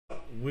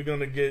we're going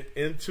to get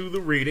into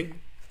the reading.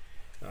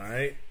 All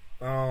right.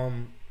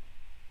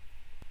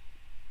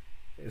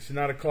 It's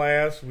not a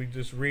class. We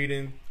just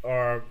reading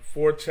our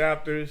 4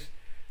 chapters.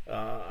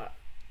 I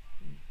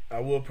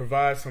will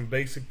provide some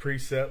basic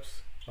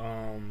precepts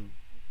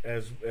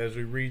as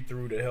we read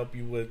through to help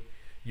you with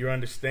your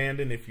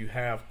understanding. If you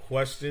have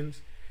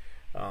questions,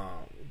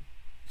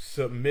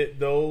 submit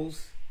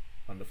those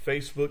on the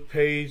Facebook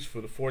page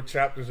for the 4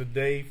 chapters a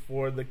day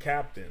for the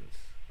captains.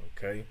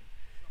 Okay,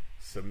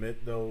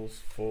 submit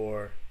those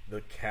for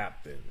the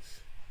captains.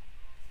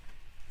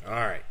 All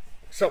right,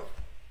 so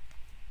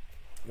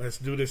let's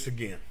do this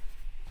again.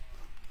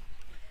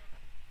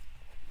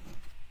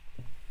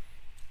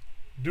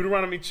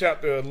 Deuteronomy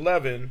chapter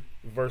 11,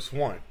 verse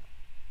 1.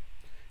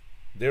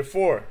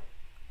 Therefore,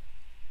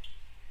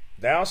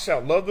 thou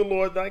shalt love the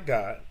Lord thy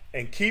God,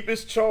 and keep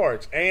his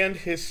charge, and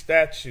his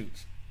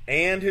statutes,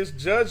 and his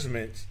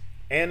judgments,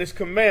 and his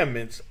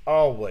commandments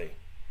always.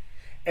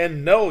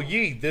 And know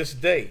ye this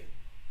day,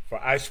 for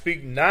I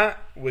speak not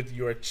with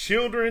your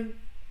children,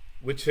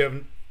 which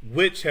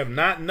have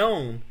not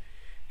known,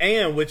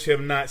 and which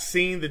have not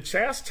seen the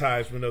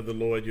chastisement of the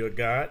Lord your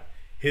God,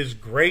 his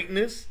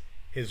greatness,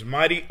 his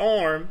mighty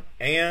arm,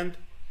 and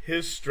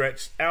his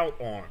stretched out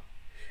arm,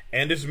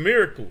 and his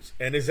miracles,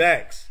 and his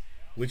acts,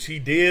 which he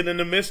did in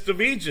the midst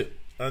of Egypt,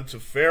 unto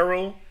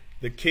Pharaoh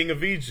the king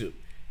of Egypt,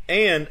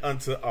 and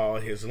unto all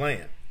his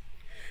land.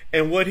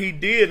 And what he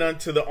did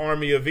unto the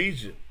army of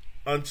Egypt,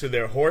 unto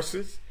their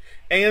horses,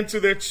 and to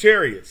their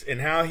chariots,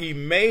 and how he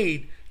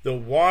made the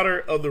water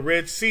of the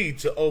Red Sea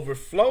to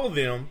overflow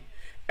them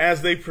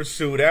as they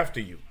pursued after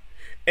you,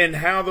 and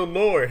how the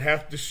Lord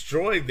hath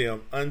destroyed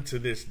them unto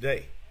this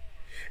day.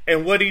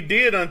 And what he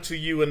did unto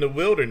you in the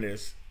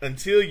wilderness,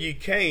 until ye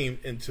came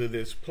into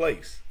this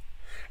place.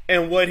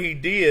 And what he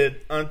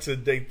did unto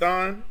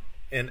Dathan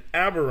and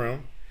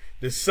Abiram,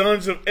 the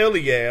sons of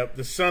Eliab,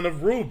 the son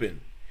of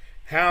Reuben,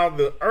 how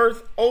the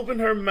earth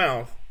opened her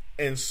mouth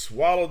and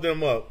swallowed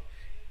them up,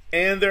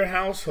 and their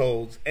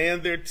households,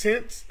 and their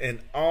tents, and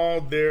all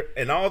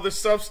the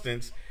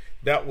substance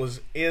that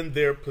was in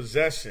their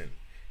possession,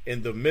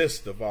 in the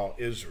midst of all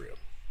Israel.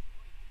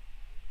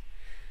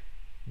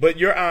 But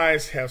your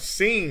eyes have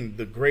seen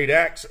the great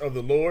acts of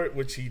the Lord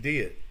which he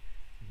did.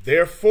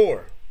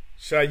 Therefore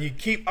shall ye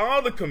keep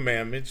all the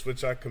commandments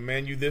which I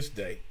command you this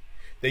day,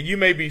 that you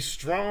may be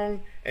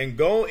strong, and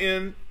go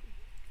in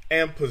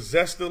and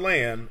possess the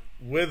land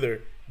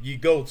whither ye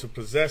go to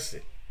possess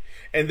it,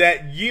 and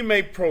that ye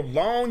may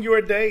prolong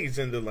your days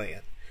in the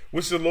land,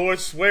 which the Lord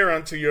sware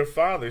unto your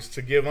fathers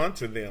to give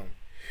unto them,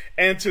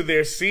 and to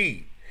their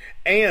seed,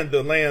 and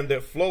the land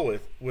that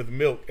floweth with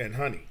milk and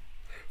honey.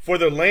 For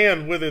the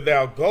land whither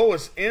thou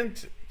goest in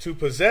to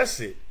possess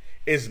it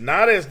is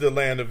not as the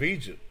land of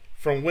Egypt,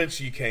 from whence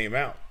ye came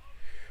out,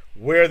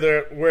 where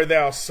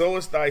thou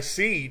sowest thy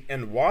seed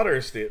and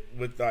waterest it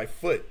with thy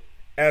foot,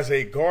 as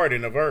a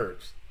garden of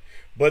herbs.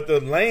 But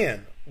the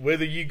land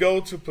whither ye go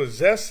to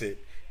possess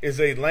it is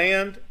a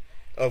land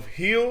of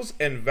hills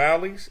and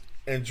valleys,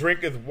 and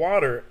drinketh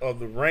water of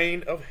the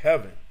rain of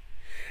heaven,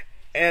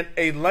 and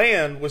a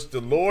land which the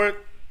Lord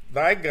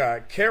thy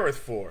God careth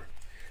for.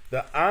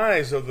 The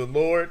eyes of the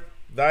Lord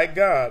thy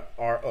God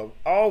are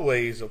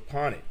always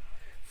upon it,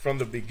 from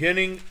the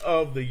beginning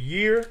of the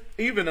year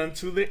even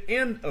unto the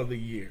end of the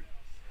year.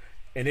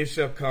 And it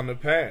shall come to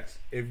pass,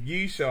 if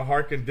ye shall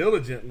hearken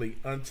diligently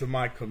unto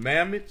my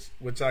commandments,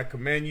 which I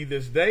command you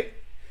this day,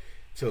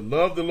 to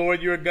love the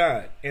Lord your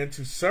God, and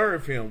to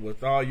serve him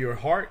with all your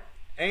heart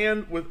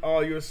and with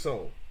all your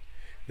soul,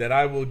 that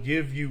I will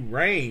give you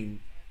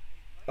rain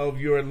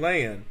of your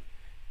land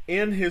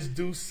in his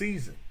due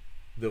season,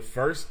 the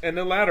first and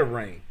the latter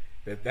rain,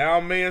 that thou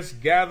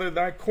mayest gather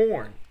thy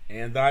corn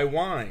and thy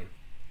wine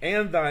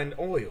and thine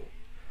oil.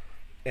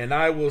 And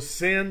I will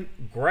send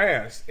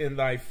grass in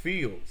thy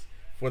fields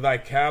for thy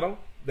cattle,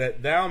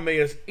 that thou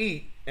mayest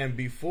eat and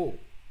be full.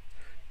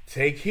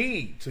 Take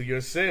heed to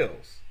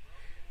yourselves,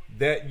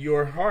 that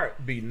your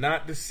heart be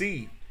not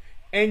deceived,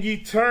 and ye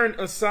turn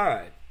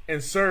aside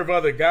and serve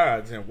other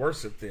gods and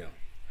worship them.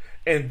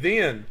 And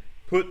then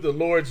the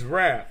Lord's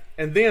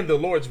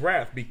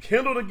wrath be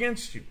kindled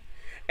against you,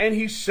 and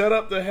he shut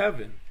up the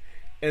heaven,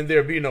 and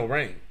there be no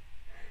rain,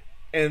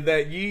 and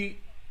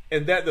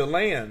that the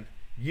land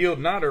yield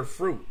not her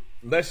fruit,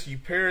 lest ye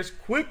perish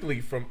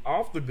quickly from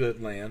off the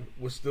good land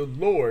which the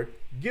Lord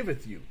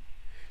giveth you.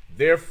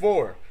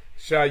 Therefore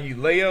shall ye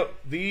lay up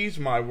these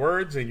my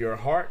words in your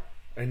heart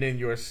and in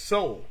your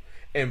soul,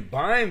 and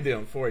bind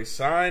them for a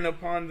sign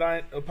upon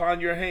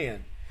your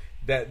hand,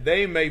 that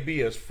they may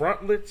be as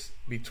frontlets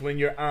between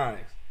your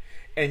eyes.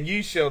 And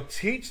ye shall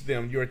teach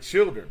them your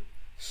children,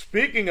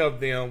 speaking of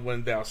them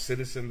when thou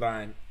sittest in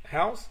thine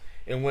house,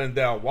 and when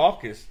thou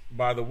walkest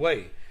by the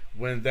way,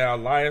 when thou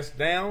liest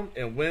down,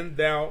 and when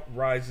thou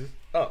risest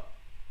up.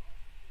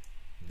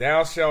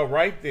 Thou shalt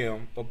write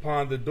them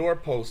upon the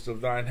doorposts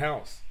of thine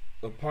house,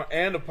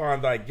 and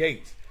upon thy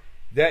gates,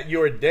 that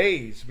your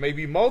days may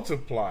be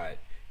multiplied,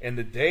 and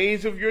the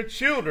days of your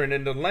children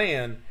in the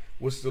land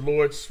which the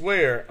Lord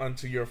sware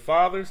unto your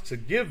fathers to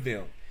give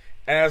them,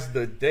 as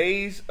the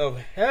days of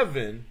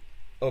heaven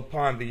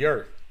upon the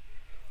earth.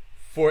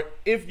 For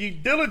if ye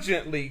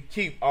diligently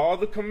keep all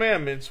the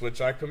commandments which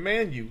I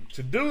command you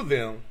to do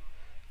them,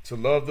 to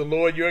love the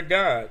Lord your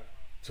God,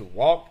 to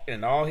walk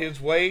in all his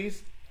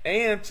ways,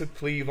 and to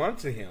cleave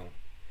unto him,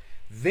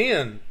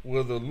 then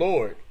will the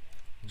Lord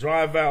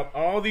drive out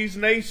all these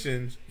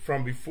nations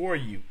from before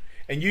you,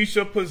 and you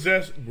shall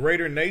possess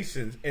greater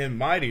nations and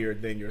mightier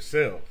than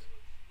yourselves.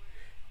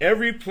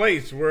 Every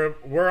place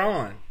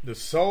whereon the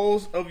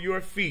soles of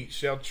your feet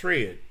shall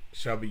tread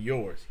shall be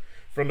yours.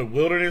 From the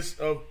wilderness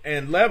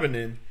and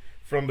Lebanon,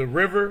 from the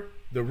river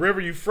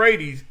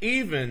Euphrates,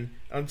 even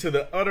unto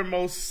the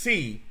uttermost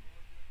sea,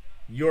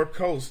 your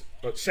coast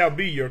shall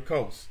be your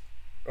coast.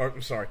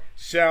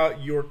 Shall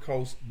your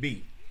coast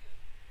be.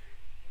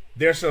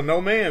 There shall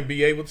no man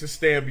be able to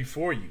stand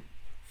before you,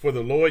 for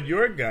the Lord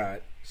your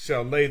God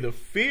shall lay the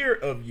fear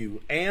of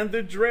you and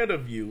the dread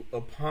of you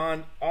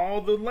upon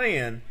all the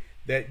land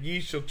that ye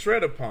shall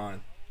tread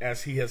upon,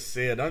 as he has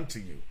said unto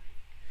you.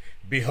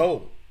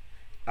 Behold,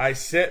 I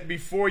set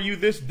before you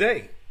this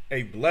day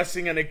a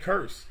blessing and a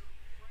curse.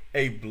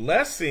 A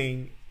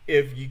blessing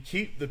if you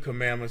keep the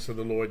commandments of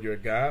the Lord your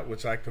God,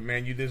 which I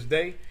command you this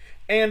day,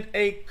 and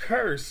a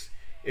curse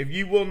if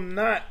you will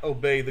not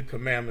obey the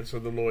commandments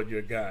of the Lord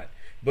your God,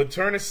 but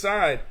turn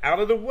aside out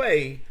of the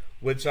way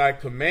which I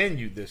command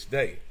you this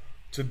day,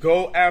 to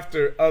go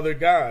after other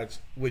gods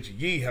which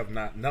ye have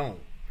not known.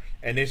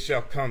 And it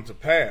shall come to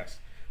pass,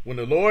 when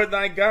the Lord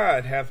thy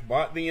God hath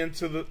brought thee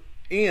unto the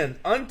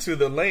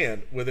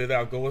land whither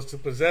thou goest to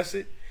possess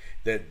it,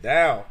 that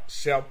thou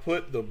shalt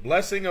put the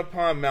blessing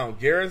upon Mount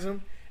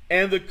Gerizim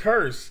and the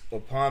curse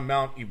upon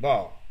Mount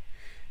Ebal.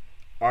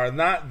 Are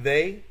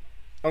they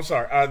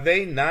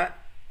not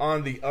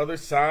on the other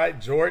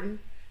side Jordan,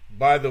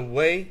 by the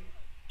way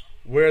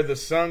where the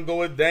sun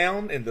goeth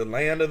down, in the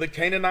land of the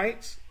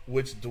Canaanites,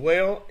 which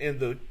dwell in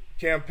the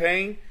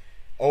campaign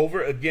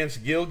over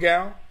against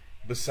Gilgal,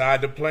 beside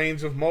the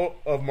plains of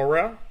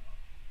Moreh?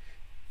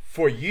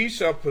 For ye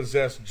shall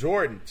possess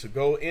Jordan, to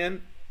go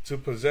in to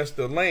possess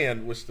the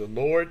land which the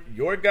Lord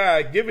your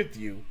God giveth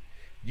you.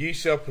 Ye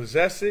shall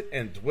possess it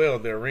and dwell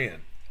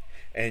therein.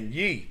 And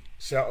ye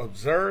shall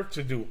observe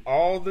to do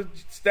all the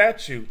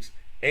statutes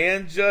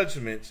and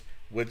judgments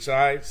which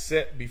I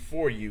set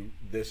before you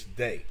this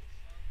day.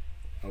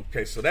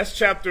 Okay, so that's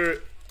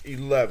chapter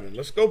 11.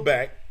 Let's go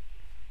back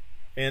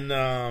and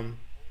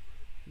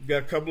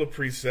got a couple of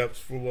precepts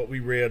for what we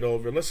read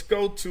over. Let's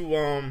go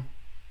to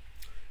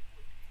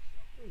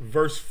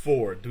verse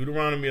 4,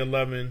 Deuteronomy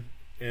 11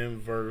 and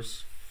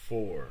verse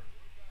 4.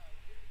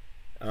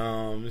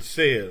 It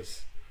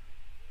says,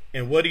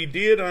 and what he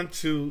did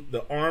unto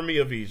the army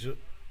of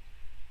Egypt,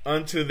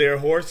 unto their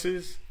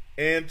horses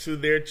and to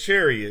their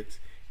chariots,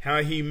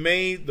 how he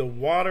made the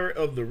water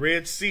of the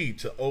Red Sea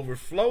to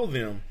overflow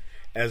them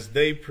as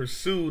they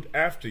pursued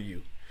after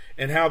you,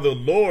 and how the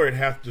Lord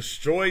hath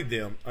destroyed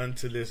them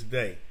unto this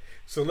day.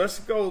 So let's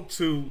go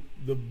to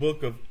the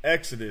book of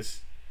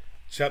Exodus,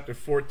 chapter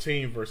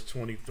 14, verse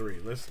 23.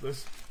 Let's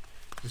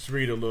just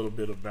read a little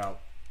bit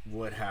about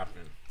what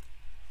happened.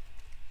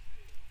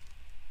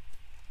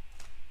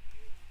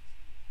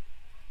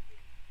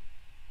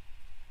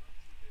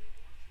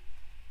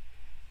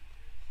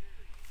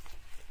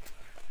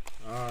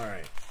 All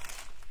right.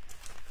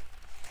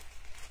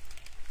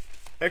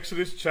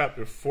 Exodus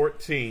chapter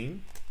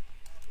 14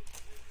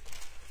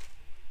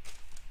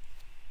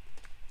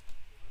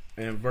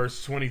 and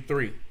verse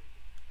 23.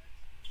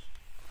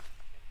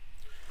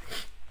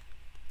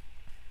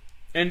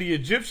 And the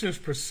Egyptians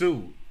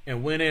pursued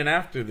and went in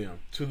after them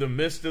to the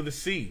midst of the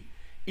sea,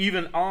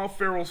 even all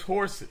Pharaoh's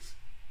horses,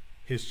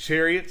 his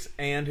chariots,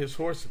 and his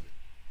horsemen.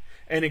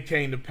 And it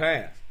came to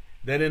pass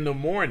that in the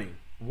morning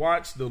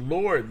watch the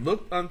Lord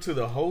looked unto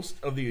the host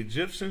of the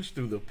Egyptians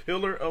through the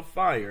pillar of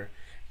fire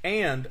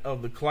and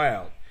of the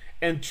cloud,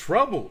 and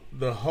troubled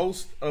the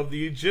host of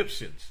the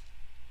Egyptians,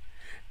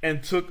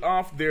 and took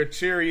off their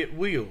chariot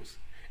wheels,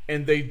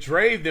 and they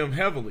drave them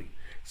heavily,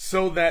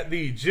 so that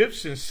the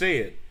Egyptians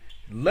said,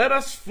 let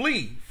us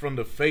flee from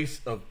the face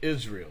of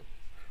Israel,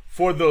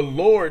 for the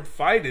Lord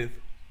fighteth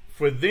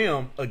for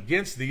them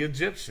against the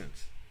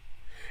Egyptians.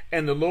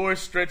 And the Lord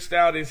stretched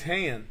out his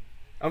hand.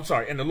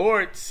 And the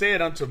Lord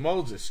said unto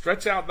Moses,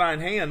 stretch out thine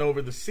hand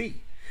over the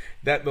sea,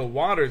 that the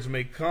waters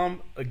may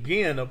come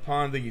again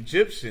upon the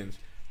Egyptians,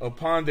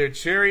 upon their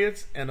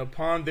chariots, and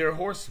upon their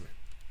horsemen.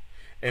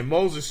 And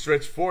Moses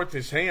stretched forth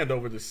his hand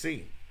over the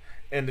sea,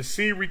 and the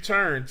sea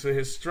returned to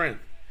his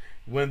strength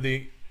when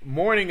the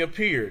morning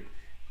appeared,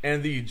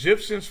 and the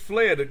Egyptians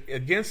fled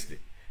against it.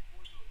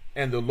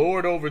 And the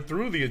Lord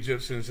overthrew the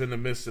Egyptians in the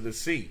midst of the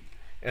sea.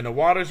 And the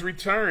waters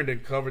returned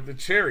and covered the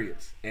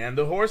chariots and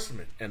the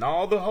horsemen and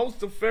all the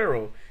host of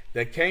Pharaoh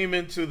that came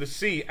into the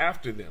sea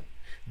after them.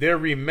 There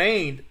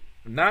remained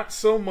not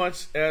so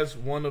much as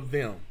one of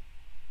them.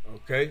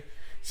 Okay,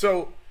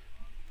 so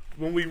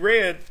when we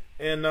read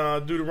in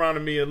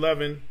Deuteronomy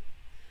 11,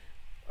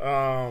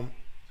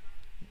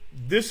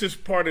 this is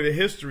part of the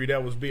history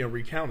that was being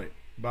recounted.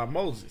 by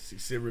Moses. He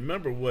said,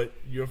 remember what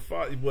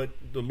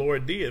the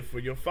Lord did for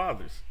your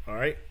fathers. All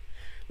right.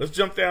 Let's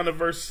jump down to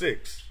verse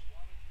 6.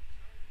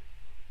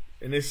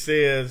 And it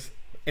says,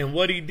 and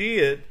what he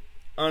did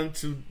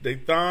unto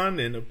Dathan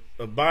and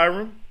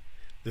Abiram,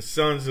 the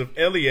sons of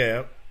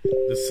Eliab,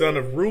 the son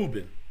of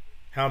Reuben,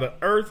 how the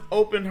earth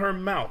opened her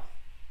mouth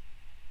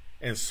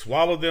and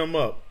swallowed them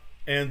up,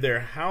 and their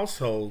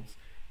households,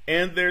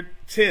 and their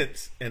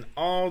tents, and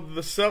all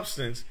the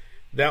substance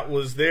that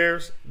was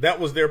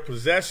their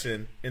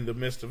possession in the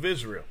midst of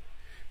Israel.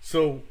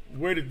 So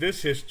where do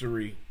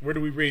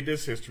we read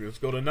this history? Let's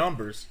go to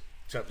Numbers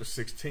chapter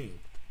 16.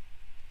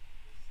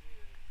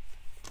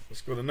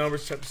 Let's go to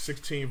Numbers chapter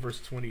 16, verse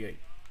 28.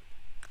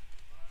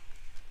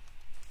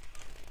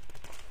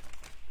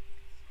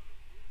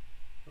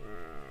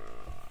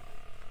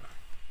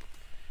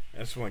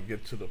 I just want to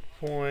get to the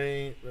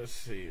point. Let's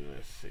see.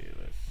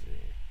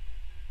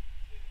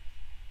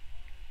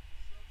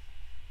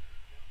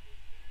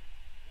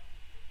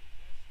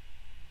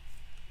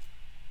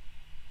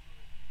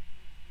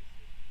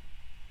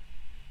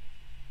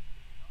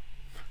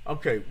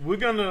 Okay, we're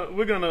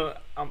gonna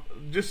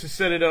just to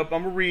set it up,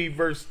 I'm gonna read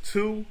verse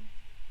 2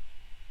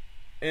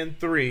 and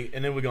 3,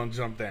 and then we're gonna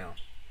jump down.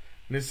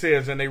 And it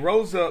says, and they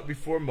rose up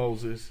before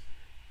Moses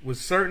with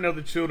certain of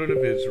the children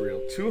of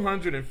Israel,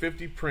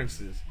 250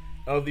 princes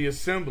of the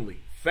assembly,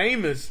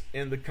 famous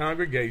in the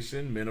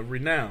congregation, men of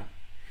renown.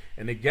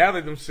 And they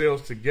gathered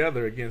themselves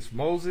together against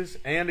Moses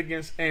and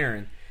against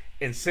Aaron,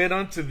 and said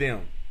unto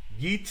them,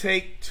 ye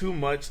take too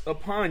much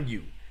upon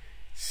you,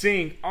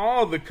 seeing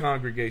all the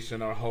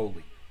congregation are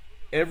holy,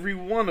 every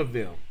one of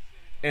them,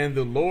 and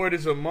the Lord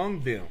is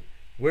among them.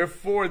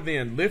 Wherefore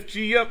then lift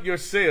ye up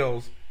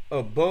yourselves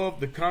above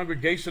the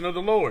congregation of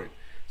the Lord.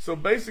 So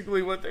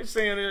basically what they're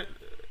saying is,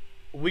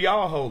 we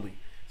all holy.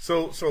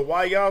 So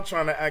why y'all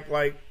trying to act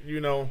like, we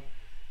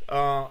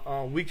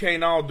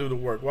can't all do the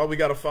work? Why we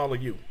got to follow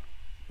you?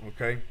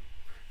 Okay.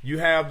 You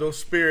have those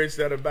spirits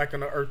that are back on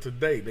the earth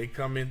today. They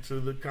come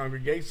into the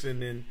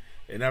congregation,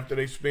 and after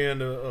they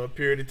spend a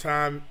period of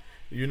time,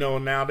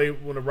 now they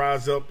want to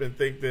rise up and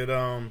think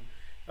that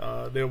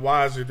they're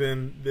wiser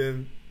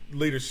than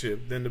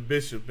leadership, than the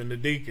bishop and the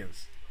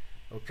deacons.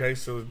 Okay,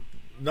 so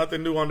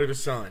nothing new under the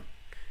sun.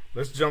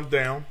 Let's jump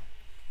down.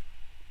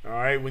 All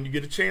right, when you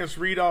get a chance,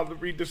 read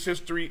this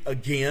history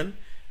again.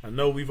 I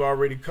know we've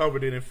already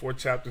covered it in 4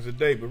 chapters a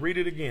day, but read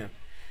it again.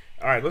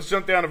 All right, let's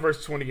jump down to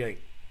verse 28.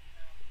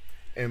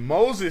 And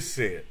Moses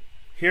said,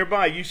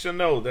 hereby you shall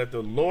know that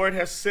the Lord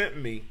has sent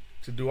me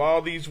to do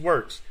all these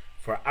works,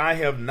 for I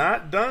have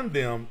not done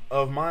them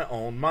of my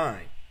own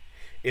mind.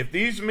 If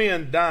these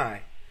men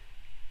die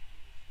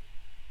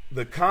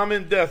the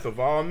common death of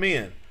all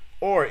men,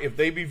 or if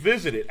they be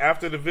visited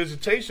after the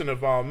visitation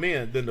of all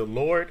men, then the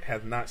Lord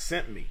hath not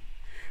sent me.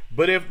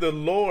 But if the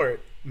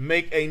Lord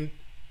make a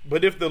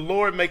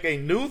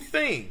new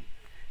thing,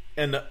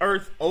 and the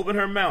earth open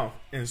her mouth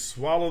and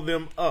swallow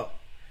them up,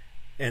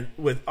 and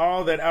with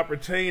all that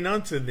appertain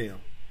unto them,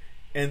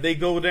 and they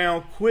go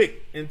down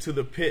quick into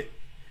the pit,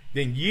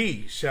 then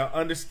ye shall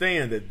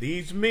understand that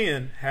these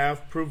men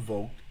have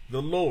provoked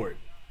the Lord.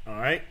 All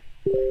right.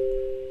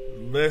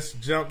 Let's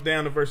jump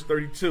down to verse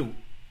 32.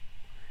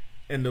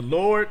 And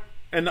the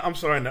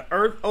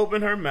earth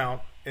opened her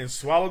mouth and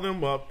swallowed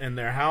them up, and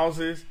their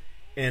houses,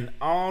 and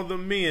all the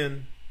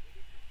men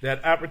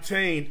that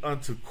appertained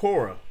unto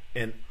Korah,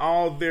 and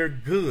all their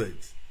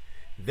goods.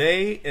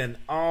 They and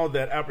all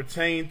that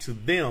appertained to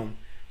them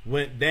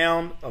went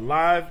down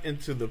alive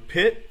into the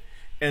pit,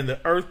 and the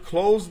earth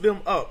closed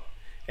them up,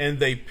 and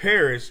they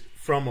perished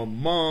from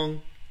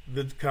among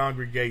the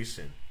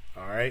congregation.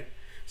 All right.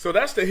 So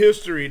that's the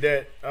history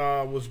that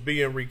was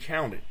being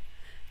recounted.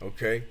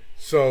 Okay.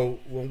 So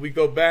when we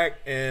go back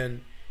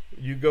and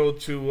you go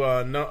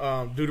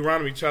to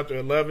Deuteronomy chapter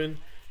 11,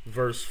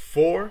 verse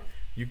 4,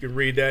 you can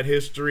read that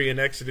history in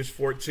Exodus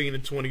 14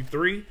 and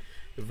 23.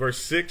 Verse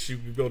 6, you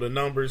can go to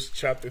Numbers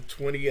chapter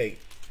 28.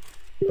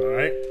 All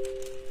right.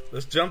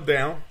 Let's jump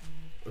down.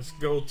 Let's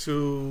go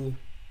to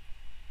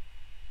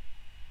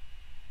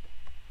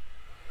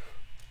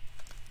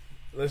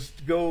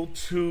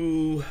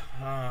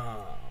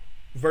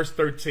verse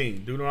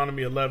 13.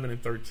 Deuteronomy 11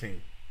 and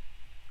 13.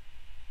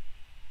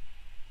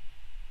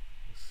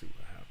 Let's see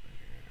what happened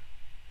here.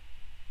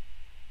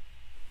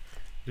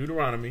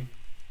 Deuteronomy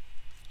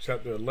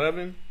chapter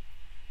 11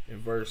 and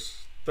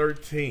verse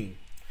 13.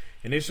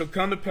 And it shall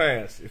come to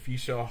pass, if ye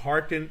shall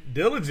hearken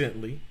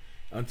diligently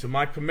unto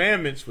my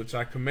commandments, which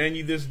I command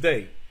you this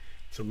day,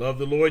 to love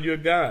the Lord your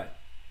God,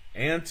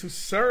 and to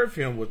serve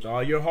him with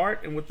all your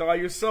heart and with all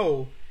your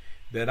soul,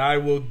 that I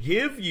will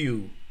give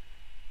you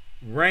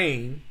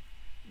rain,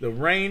 the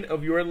rain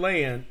of your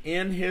land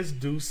in his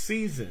due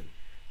season,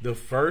 the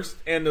first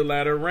and the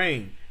latter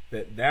rain,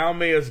 that thou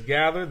mayest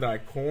gather thy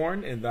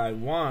corn and thy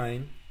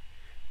wine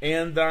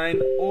and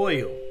thine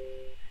oil.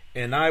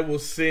 And I will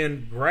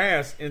send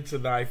grass into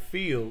thy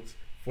fields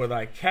for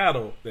thy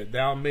cattle, that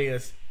thou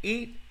mayest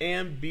eat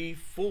and be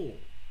full.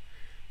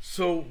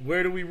 So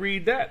where do we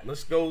read that?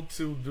 Let's go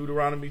to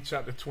Deuteronomy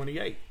chapter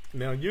 28.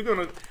 Now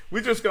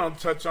we're just gonna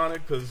touch on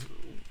it because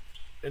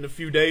in a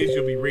few days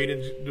you'll be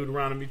reading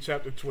Deuteronomy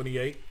chapter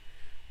 28.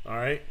 All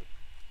right.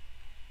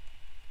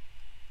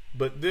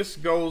 But this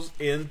goes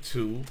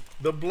into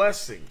the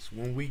blessings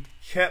when we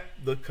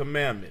kept the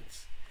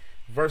commandments.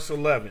 Verse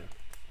 11.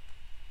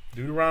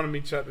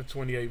 Deuteronomy chapter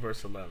 28,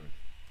 verse 11.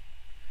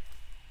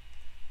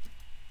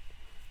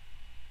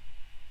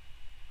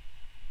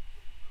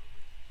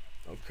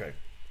 Okay.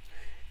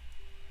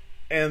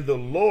 And the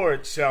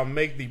Lord shall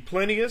make thee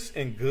plenteous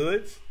in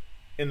goods,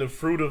 in the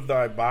fruit of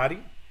thy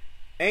body,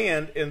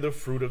 and in the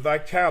fruit of thy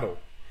cattle,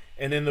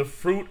 and in the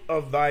fruit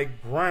of thy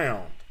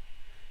ground,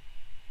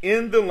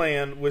 in the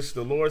land which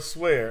the Lord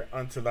sware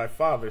unto thy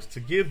fathers to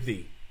give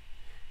thee.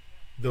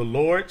 The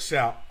Lord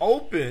shall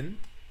open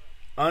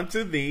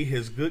unto thee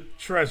his good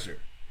treasure,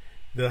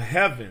 the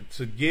heaven,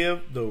 to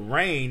give the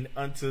rain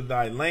unto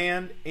thy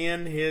land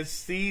in his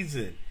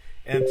season,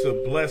 and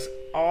to bless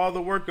all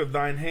the work of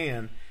thine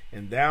hand.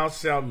 And thou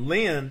shalt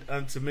lend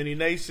unto many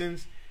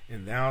nations,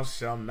 and thou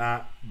shalt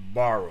not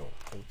borrow.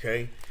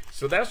 Okay,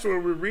 so that's where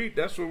we read.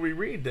 That's where we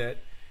read that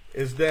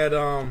is that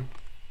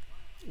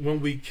when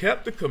we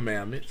kept the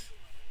commandments,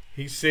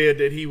 he said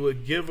that he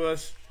would give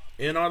us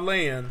in our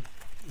land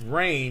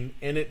rain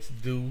in its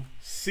due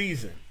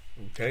season.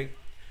 Okay,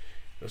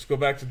 let's go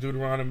back to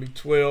Deuteronomy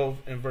 12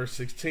 and verse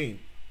 16.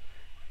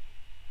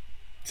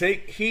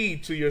 Take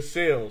heed to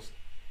yourselves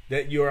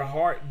that your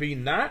heart be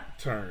not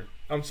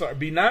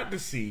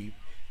deceived,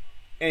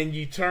 and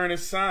ye turn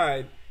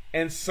aside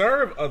and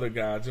serve other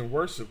gods and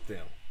worship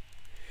them.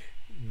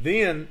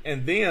 Then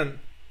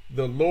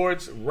the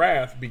Lord's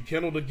wrath be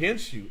kindled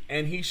against you,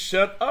 and he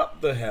shut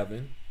up the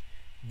heaven,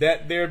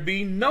 that there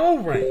be no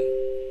rain,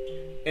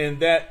 and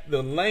that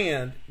the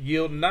land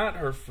yield not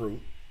her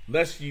fruit,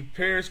 lest ye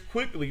perish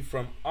quickly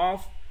from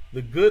off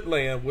the good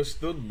land which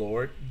the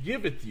Lord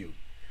giveth you.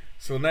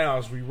 So now,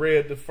 as we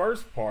read the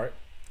first part,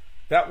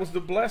 that was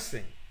the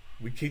blessing.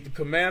 We keep the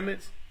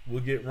commandments,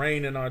 we'll get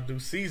rain in our due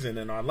season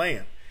in our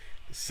land.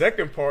 The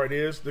second part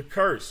is the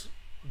curse.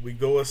 We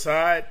go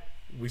aside,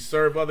 we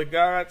serve other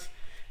gods.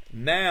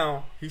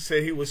 Now, he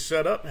said he will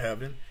shut up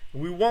heaven,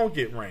 and we won't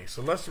get rain.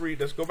 So let's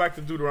go back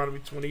to Deuteronomy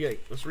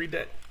 28. Let's read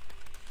that.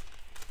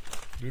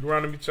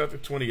 Deuteronomy chapter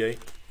 28.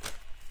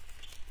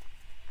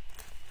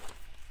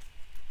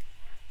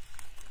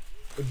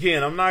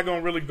 Again, I'm not going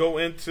to really go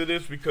into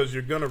this because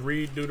you're going to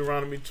read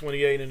Deuteronomy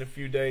 28 in a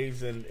few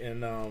days, and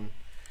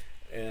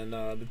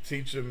the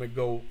teacher may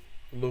go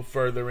a little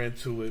further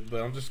into it,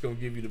 but I'm just going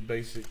to give you the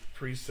basic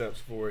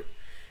precepts for it.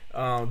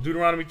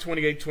 Deuteronomy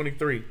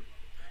 28:23.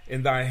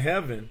 In thy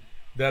heaven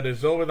that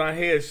is over thy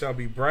head shall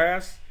be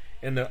brass,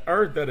 and the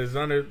earth that is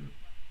under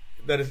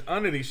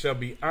thee shall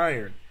be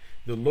iron.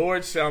 The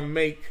Lord shall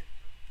make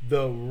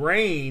the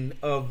rain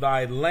of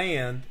thy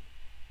land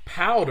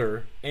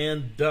powder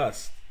and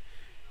dust.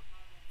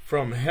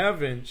 From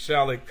heaven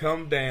shall it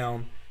come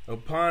down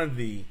upon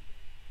thee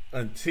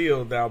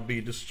until thou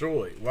be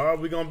destroyed. Why are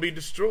we going to be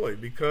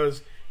destroyed?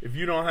 Because if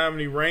you don't have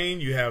any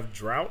rain, you have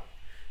drought.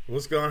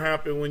 What's going to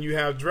happen when you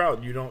have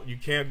drought? You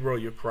can't grow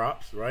your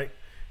crops, right?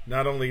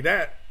 Not only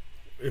that,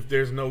 if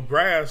there's no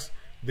grass,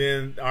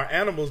 then our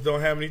animals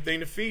don't have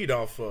anything to feed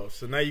off of.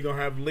 So now you're going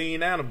to have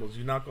lean animals.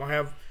 You're not going to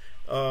have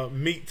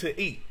meat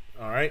to eat,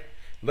 all right?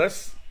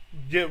 Let's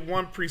get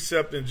one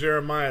precept in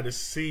Jeremiah to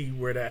see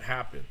where that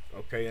happened,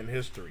 okay, in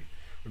history.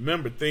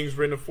 Remember, things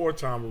written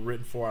aforetime were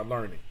written for our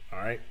learning, all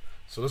right?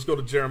 So let's go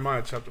to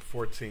Jeremiah chapter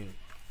 14.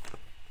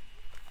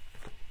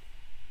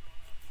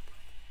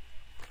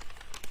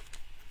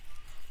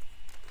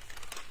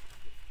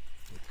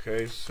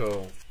 Okay,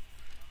 so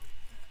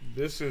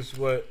this is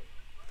what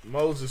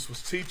Moses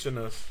was teaching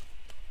us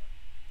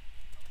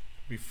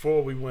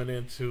before we went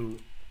into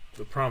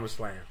the promised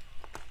land.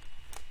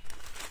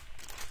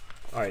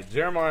 All right,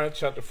 Jeremiah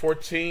chapter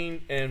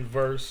 14 and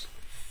verse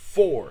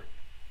 4.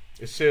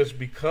 It says,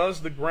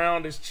 because the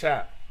ground is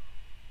chapped,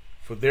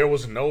 for there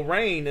was no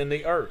rain in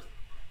the earth.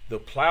 The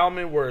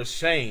plowmen were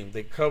ashamed,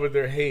 they covered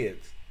their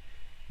heads.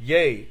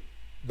 Yea,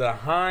 the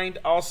hind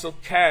also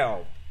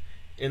calved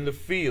in the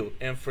field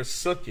and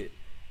forsook it,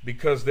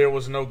 because there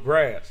was no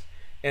grass.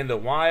 And the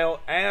wild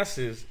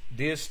asses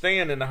did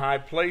stand in the high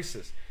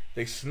places.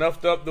 They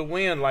snuffed up the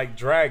wind like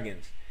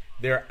dragons.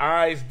 Their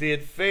eyes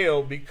did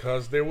fail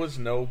because there was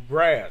no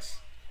grass.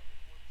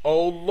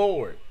 O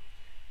Lord,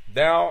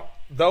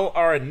 though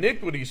our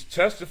iniquities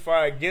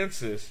testify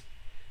against us,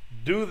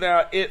 do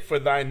thou it for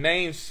thy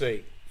name's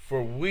sake.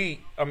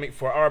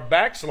 For our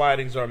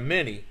backslidings are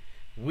many.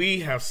 We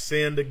have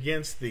sinned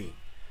against thee.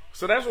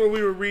 So that's what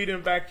we were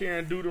reading back here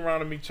in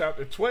Deuteronomy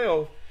chapter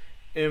 12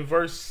 in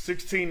verse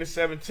 16 to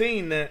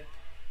 17, that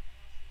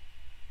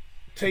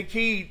take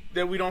heed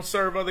that we don't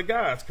serve other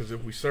gods, because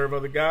if we serve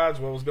other gods,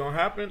 what was going to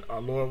happen?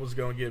 Our Lord was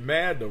going to get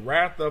mad. The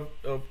wrath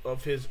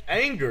of his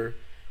anger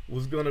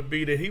was going to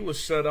be that he would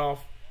shut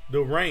off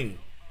the rain,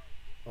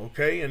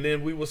 okay, and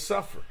then we would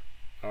suffer.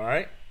 All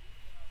right,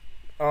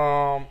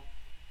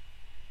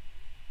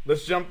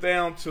 let's jump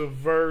down to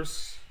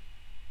verse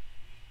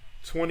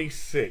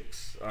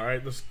 26. All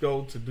right, let's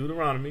go to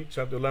Deuteronomy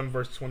chapter 11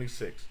 verse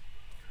 26.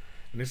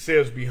 And it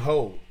says,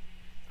 behold,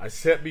 I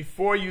set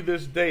before you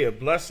this day a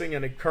blessing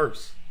and a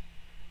curse.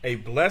 A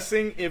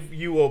blessing if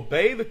you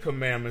obey the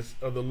commandments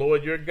of the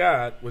Lord your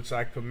God, which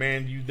I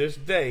command you this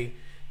day.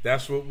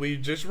 That's what we're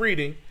just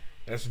reading.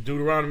 That's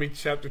Deuteronomy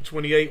chapter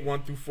 28,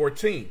 1 through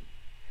 14.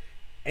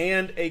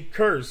 And a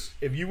curse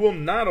if you will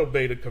not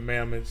obey the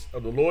commandments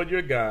of the Lord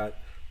your God,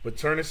 but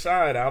turn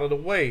aside out of the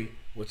way,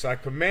 which I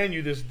command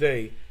you this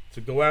day, to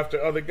go after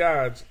other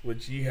gods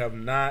which ye have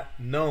not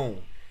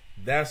known.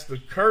 That's the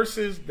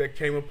curses that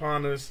came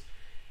upon us.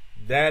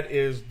 That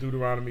is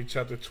Deuteronomy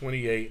chapter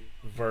 28,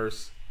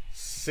 verse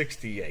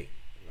 68.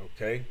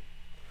 Okay.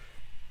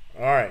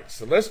 All right.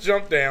 So let's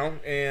jump down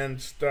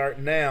and start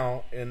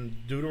now in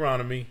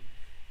Deuteronomy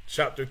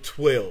chapter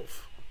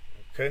 12.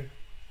 Okay.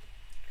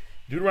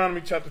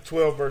 Deuteronomy chapter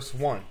 12, verse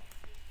 1.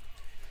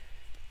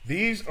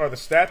 These are the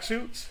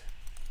statutes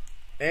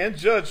and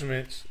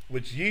judgments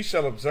which ye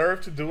shall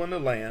observe to do in the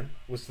land,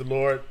 which the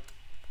Lord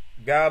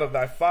God of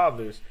thy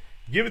fathers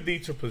giveth thee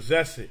to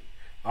possess it,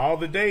 all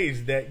the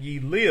days that ye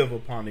live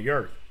upon the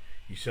earth.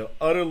 Ye shall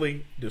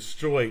utterly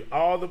destroy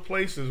all the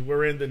places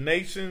wherein the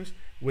nations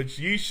which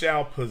ye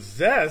shall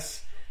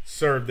possess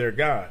serve their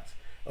gods,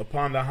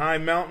 upon the high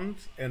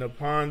mountains and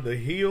upon the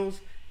hills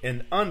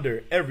and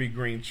under every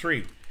green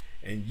tree.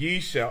 And ye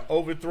shall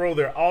overthrow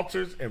their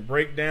altars and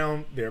break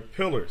down their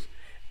pillars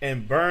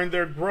and burn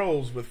their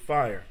groves with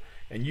fire.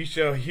 And ye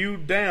shall hew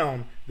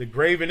down the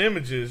graven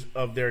images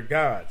of their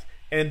gods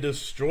and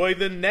destroy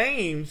the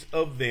names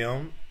of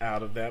them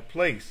out of that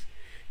place.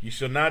 You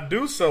shall not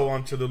do so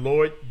unto the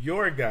Lord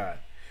your God,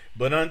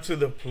 but unto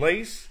the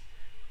place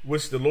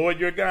which the Lord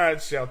your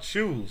God shall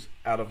choose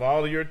out of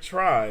all your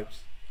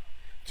tribes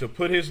to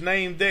put his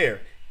name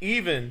there,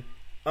 even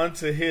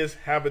unto his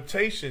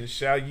habitation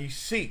shall ye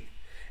seek,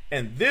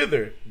 and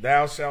thither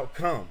thou shalt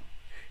come.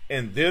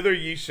 And thither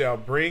ye shall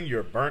bring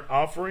your burnt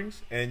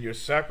offerings and your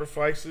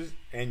sacrifices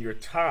and your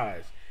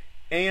tithes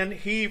and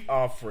heave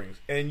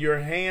offerings and your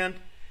hand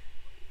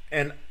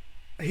and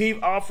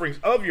heave offerings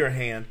of your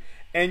hand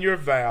and your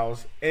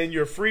vows and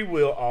your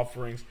freewill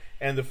offerings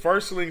and the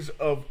firstlings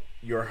of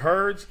your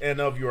herds and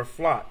of your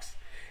flocks.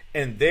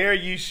 And there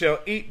ye shall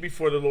eat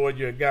before the Lord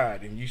your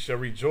God, and ye shall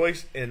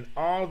rejoice in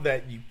all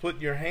that ye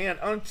put your hand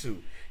unto,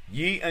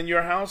 ye and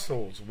your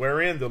households,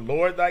 wherein the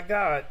Lord thy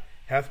God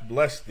hath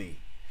blessed thee.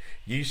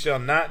 Ye shall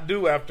not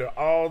do after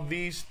all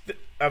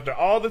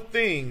the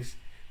things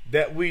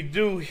that we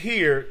do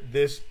here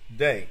this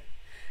day.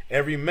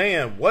 Every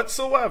man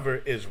whatsoever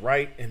is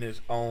right in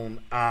his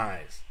own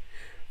eyes.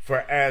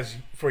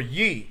 For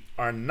ye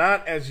are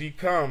not as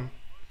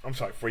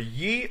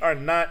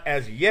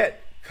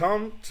yet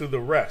come to the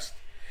rest,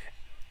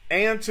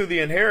 and to the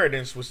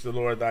inheritance which the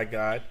Lord thy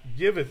God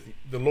giveth,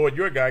 the Lord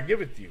your God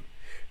giveth you.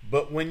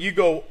 But when you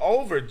go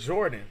over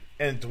Jordan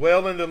and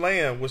dwell in the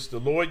land which the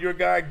Lord your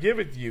God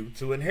giveth you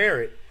to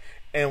inherit,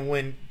 and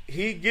when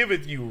he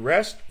giveth you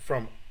rest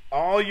from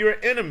all your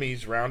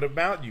enemies round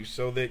about you,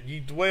 so that ye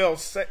dwell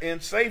in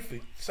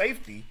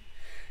safety,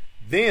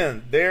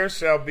 then there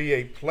shall be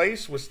a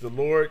place which the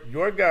Lord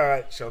your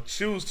God shall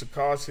choose to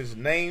cause his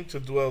name to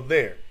dwell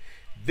there.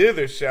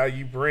 Thither shall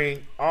ye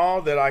bring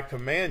all that I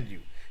command you,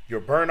 your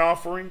burnt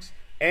offerings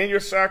and your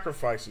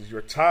sacrifices,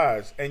 your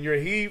tithes and your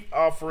heave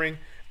offering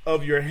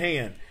of your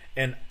hand,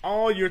 and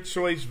all your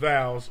choice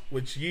vows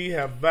which ye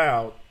have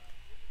vowed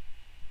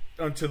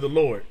unto the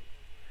Lord.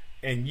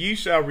 And ye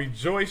shall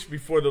rejoice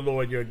before the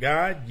Lord your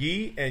God,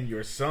 ye and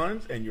your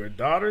sons and your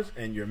daughters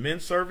and your men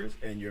servants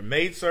and your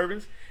maid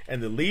servants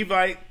and the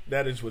Levite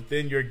that is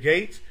within your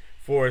gates,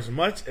 for as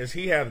much as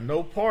he hath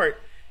no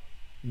part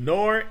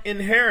nor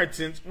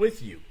inheritance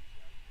with you.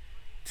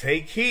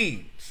 Take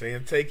heed,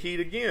 saying take heed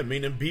again,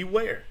 meaning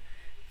beware.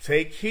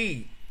 Take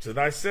heed to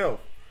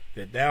thyself,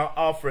 that thou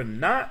offer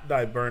not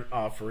thy burnt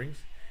offerings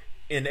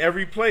in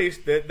every place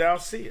that thou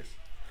seest,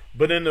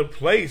 but in the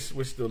place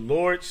which the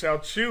Lord shall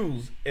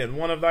choose in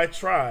one of thy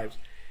tribes,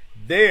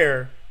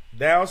 there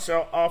thou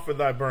shalt offer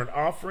thy burnt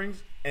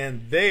offerings,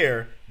 and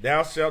there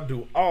thou shalt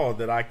do all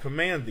that I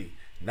command thee.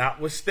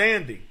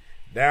 Notwithstanding,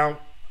 thou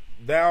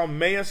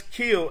mayest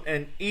kill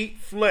and eat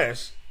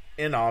flesh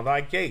in all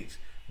thy gates,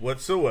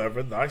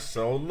 whatsoever thy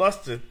soul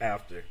lusteth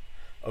after,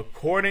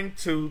 according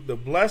to the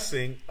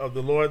blessing of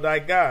the Lord thy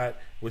God,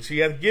 which he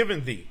hath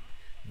given thee.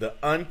 The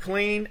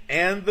unclean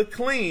and the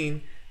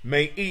clean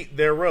may eat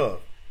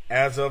thereof,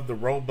 as of the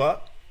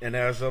roebuck and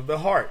as of the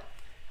hart.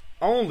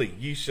 Only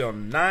ye shall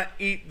not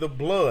eat the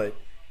blood,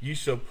 ye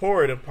shall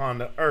pour it upon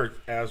the earth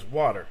as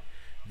water.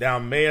 Thou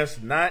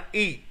mayest not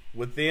eat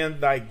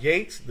within thy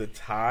gates the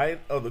tithe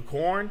of the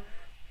corn,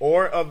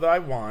 or of thy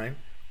wine,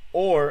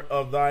 or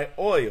of thy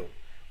oil,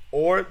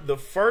 or the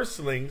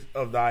firstlings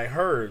of thy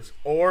herds,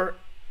 or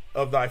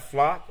of thy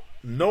flock,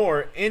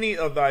 nor any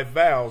of thy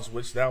vows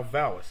which thou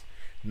vowest,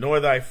 nor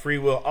thy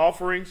freewill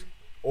offerings,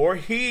 or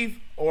heave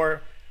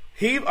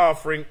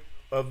offering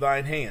of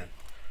thine hand.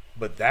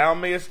 But thou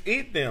mayest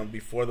eat them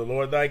before the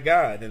Lord thy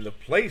God, in the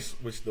place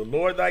which the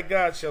Lord thy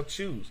God shall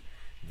choose.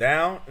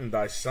 thou and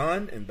thy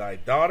son and thy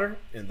daughter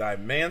and thy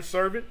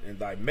manservant and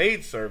thy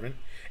maidservant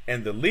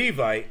and the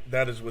Levite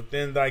that is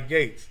within thy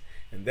gates.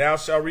 And thou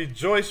shalt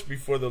rejoice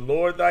before the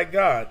Lord thy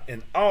God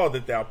in all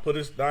that thou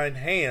puttest thine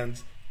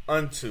hands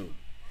unto.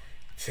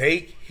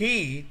 Take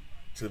heed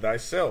to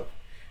thyself,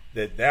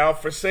 that thou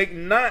forsake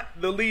not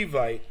the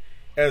Levite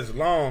as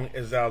long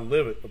as thou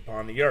livest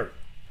upon the earth.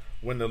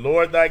 When the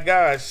Lord thy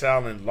God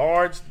shall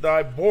enlarge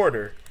thy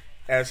border,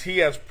 as he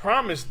has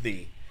promised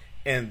thee,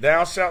 and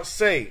thou shalt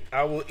say,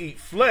 I will eat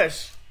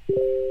flesh,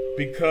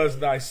 because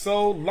thy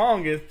soul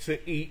longeth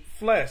to eat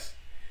flesh.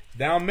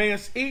 Thou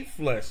mayest eat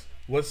flesh,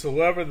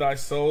 whatsoever thy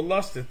soul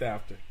lusteth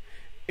after.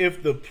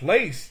 If the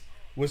place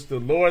which the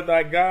Lord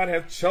thy God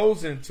hath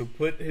chosen to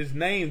put his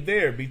name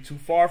there be too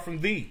far from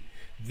thee,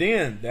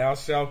 then thou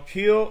shalt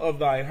kill of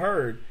thy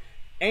herd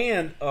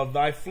and of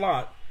thy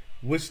flock,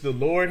 which the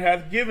Lord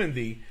hath given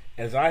thee,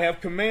 as I have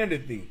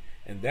commanded thee,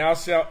 and thou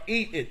shalt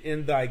eat it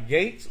in thy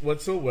gates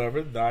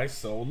whatsoever thy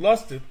soul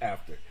lusteth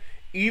after,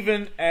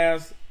 even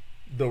as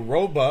the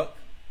roebuck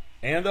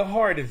and the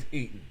hart is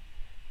eaten.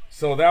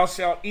 So thou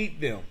shalt eat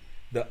them.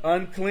 The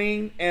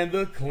unclean and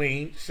the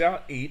clean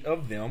shall eat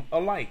of them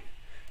alike.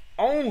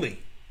 Only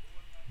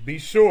be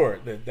sure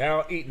that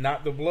thou eat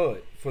not the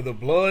blood, for the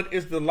blood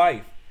is the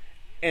life,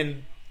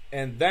 and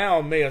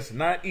thou mayest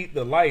not eat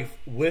the life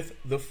with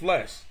the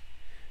flesh.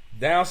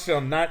 Thou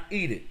shalt not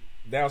eat it.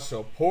 Thou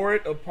shalt pour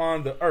it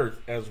upon the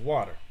earth as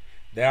water.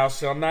 Thou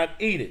shalt not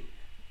eat it,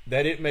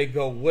 that it may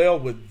go well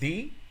with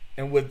thee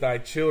and with thy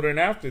children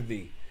after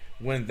thee,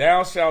 when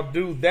thou shalt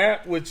do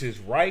that which is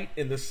right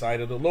in the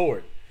sight of the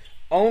Lord.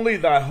 Only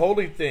thy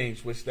holy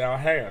things which thou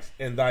hast,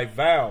 and thy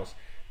vows,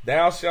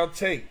 thou shalt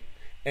take,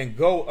 and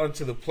go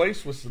unto the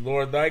place which the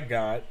Lord thy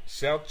God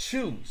shall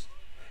choose.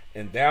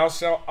 And thou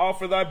shalt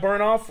offer thy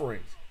burnt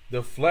offerings,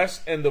 the flesh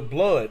and the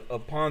blood,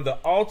 upon the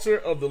altar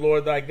of the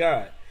Lord thy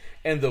God.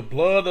 And the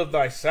blood of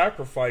thy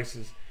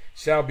sacrifices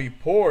shall be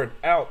poured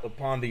out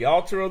upon the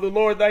altar of the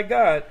Lord thy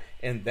God,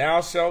 and thou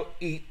shalt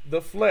eat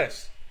the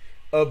flesh.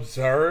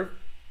 Observe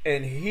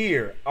and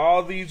hear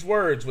all these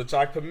words which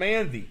I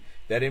command thee,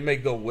 that it may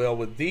go well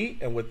with thee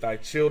and with thy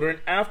children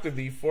after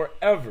thee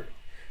forever,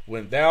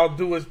 when thou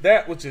doest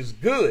that which is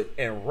good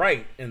and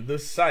right in the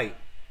sight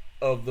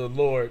of the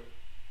Lord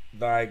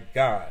thy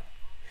God.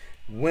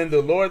 When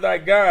the Lord thy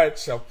God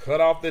shall cut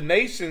off the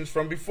nations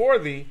from before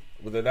thee,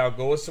 whether thou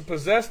goest to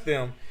possess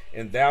them,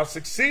 and thou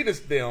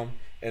succeedest them,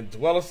 and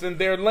dwellest in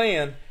their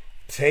land,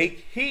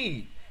 take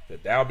heed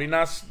that thou be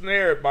not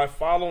snared by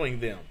following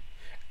them.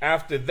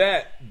 After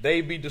that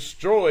they be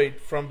destroyed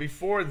from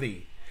before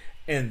thee.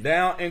 And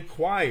thou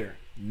inquire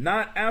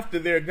not after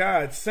their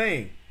gods,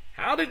 saying,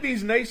 how did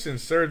these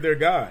nations serve their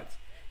gods?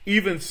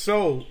 Even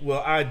so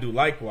will I do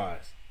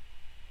likewise.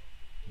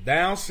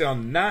 Thou shalt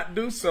not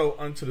do so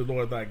unto the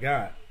Lord thy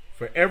God.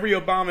 For every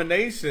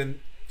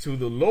abomination to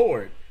the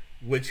Lord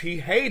which he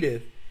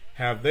hateth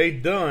have they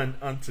done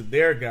unto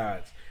their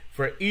gods.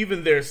 For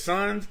even their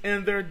sons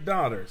and their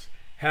daughters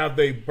have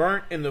they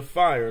burnt in the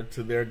fire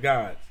to their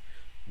gods.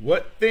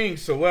 What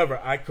things soever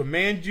I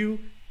command you,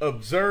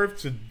 observe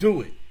to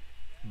do it.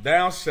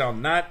 Thou shalt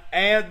not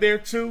add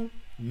thereto,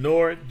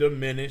 nor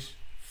diminish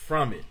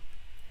from it.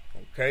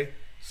 Okay,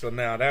 so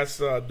now that's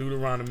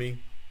Deuteronomy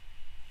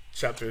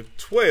chapter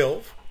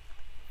 12.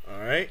 All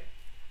right,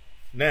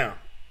 now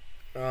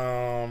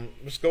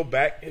let's go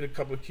back, hit a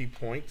couple of key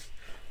points.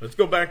 Let's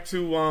go back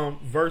to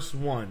verse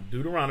 1,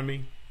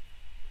 Deuteronomy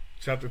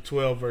chapter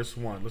 12, verse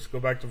 1. Let's go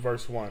back to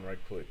verse 1 right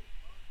quick.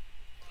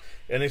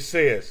 And it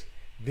says,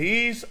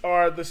 these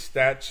are the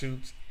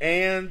statutes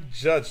and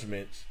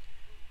judgments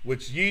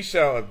which ye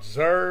shall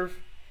observe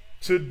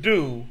to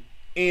do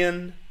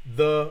in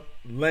the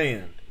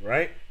land,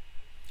 right?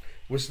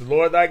 Which the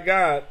Lord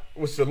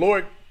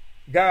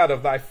God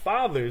of thy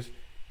fathers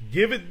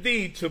giveth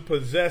thee to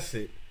possess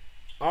it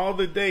all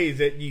the days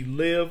that ye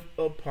live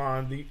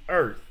upon the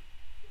earth.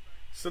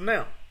 So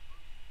now,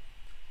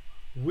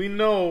 we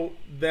know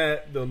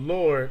that the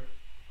Lord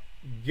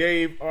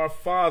gave our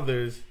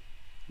fathers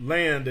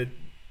land that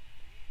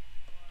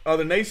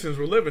other nations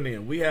were living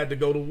in. We had to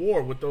go to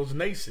war with those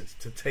nations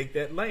to take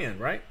that land,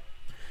 right?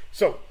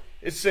 So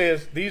it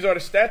says, these are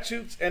the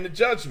statutes and the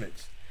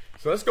judgments.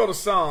 So let's go to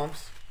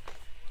Psalms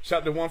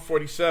chapter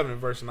 147,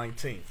 verse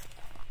 19.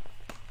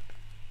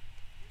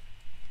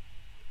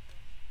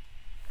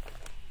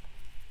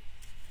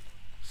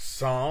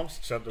 Psalms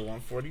chapter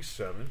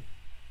 147,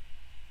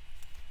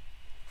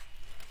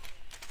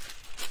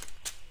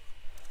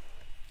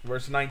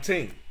 verse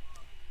 19.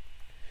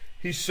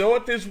 He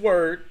showeth his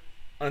word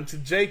unto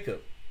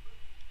Jacob,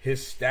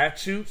 his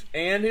statutes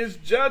and his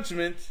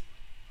judgments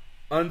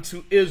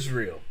unto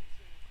Israel.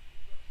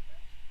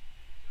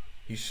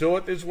 He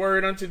showeth his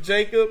word unto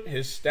Jacob,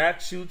 his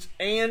statutes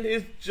and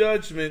his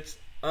judgments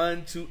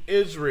unto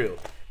Israel.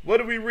 What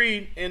do we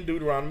read in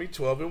Deuteronomy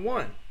 12 and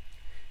 1?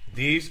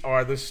 These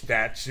are the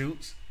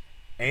statutes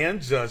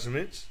and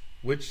judgments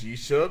which ye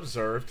shall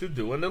observe to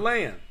do in the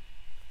land.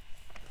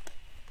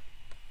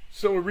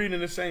 So we're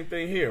reading the same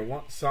thing here.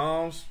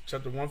 Psalms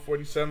chapter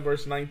 147,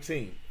 verse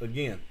 19.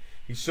 Again,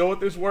 He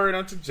showeth his word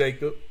unto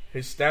Jacob,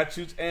 his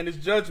statutes and his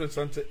judgments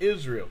unto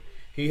Israel.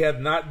 He hath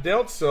not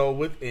dealt so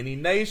with any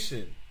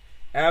nation.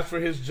 As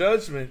for his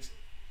judgments,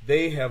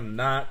 they have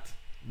not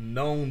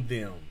known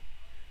them.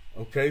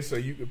 Okay, so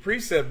you could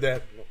precept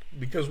that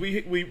because we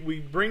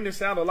bring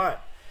this out a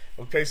lot.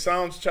 Okay,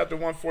 Psalms chapter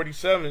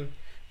 147,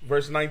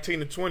 verse 19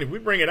 to 20. We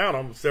bring it out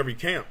almost every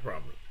camp,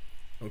 probably.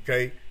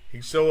 Okay, he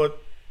showeth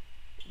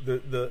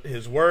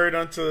his word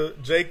unto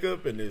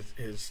Jacob and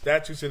his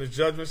statutes and his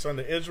judgments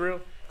unto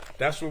Israel.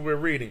 That's what we're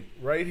reading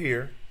right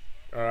here.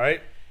 All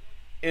right,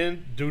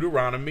 in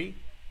Deuteronomy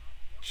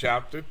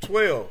chapter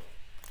 12.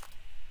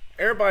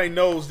 Everybody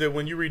knows that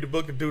when you read the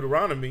book of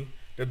Deuteronomy,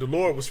 that the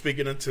Lord was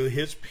speaking unto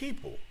his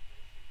people.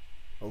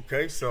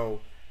 Okay,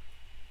 so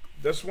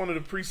that's one of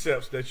the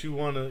precepts that you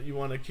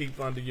wanna keep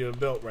under your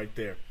belt right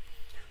there.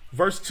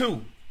 Verse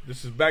 2.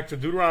 This is back to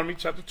Deuteronomy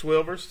chapter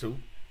 12, verse 2.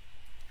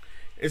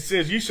 It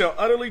says, "You shall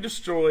utterly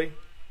destroy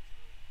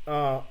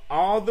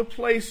all the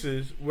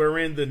places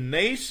wherein the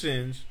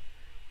nations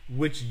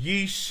which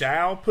ye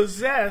shall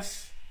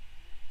possess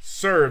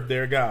serve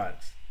their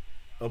gods,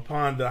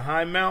 upon the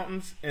high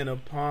mountains and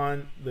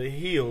upon the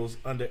hills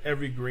under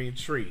every green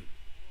tree."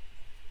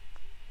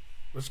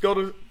 Let's go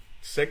to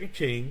 2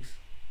 Kings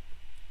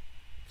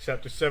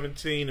chapter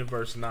 17 and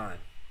verse 9.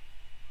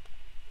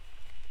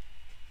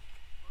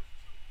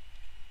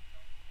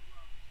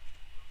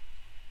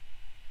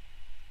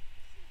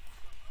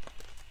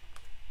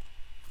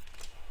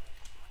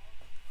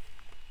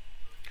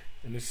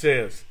 And it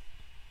says,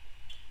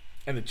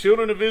 "And the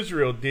children of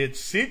Israel did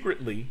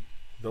secretly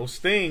those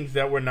things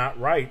that were not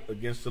right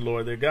against the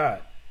Lord their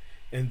God.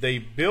 And they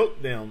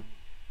built them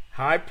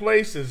high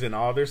places in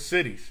all their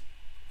cities,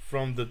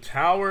 from the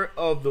tower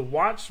of the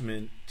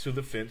watchmen to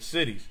the fenced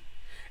cities.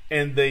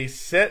 And they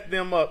set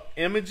them up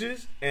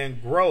images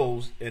and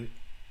groves in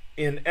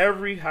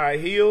every high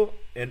hill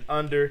and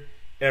under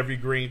every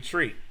green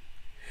tree.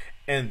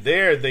 And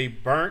there they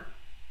burnt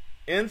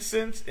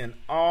incense in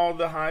all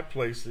the high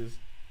places,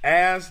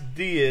 as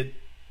did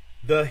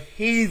the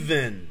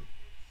heathen."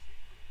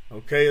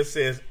 Okay, it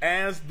says,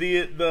 "As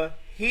did the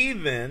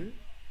heathen,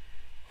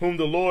 whom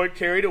the Lord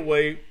carried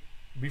away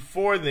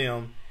before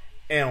them,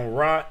 and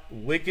wrought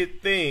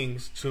wicked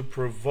things to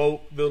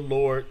provoke the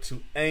Lord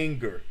to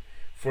anger.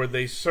 For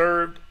they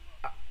served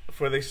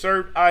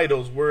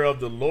idols, whereof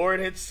the Lord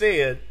had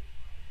said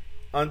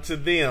unto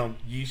them,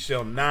 Ye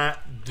shall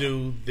not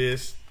do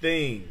this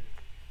thing."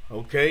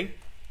 Okay,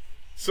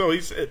 so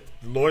he said,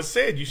 the Lord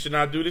said, you should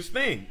not do this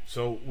thing.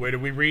 So where do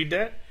we read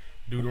that?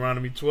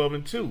 Deuteronomy 12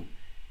 and 2.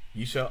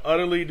 "Ye shall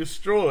utterly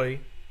destroy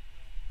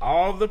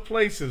all the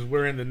places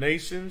wherein the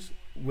nations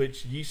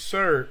which ye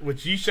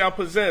shall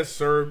possess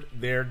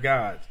served their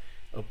gods,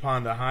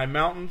 upon the high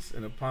mountains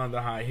and upon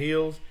the high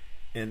hills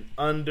and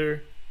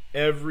under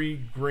every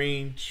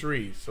green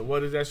tree." So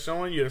what is that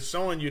showing you? It's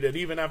showing you that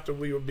even after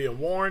we were being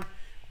warned,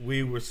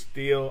 we were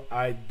still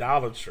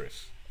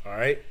idolatrous. All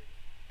right,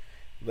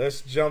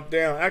 let's jump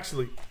down.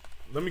 Actually,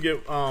 let me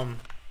get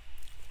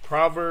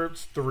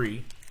Proverbs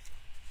 3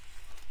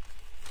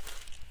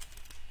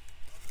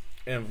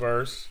 and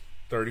verse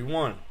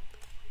 31.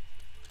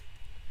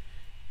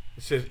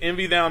 It says,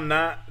 "Envy thou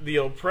not the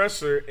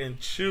oppressor, and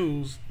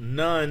choose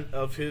none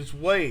of his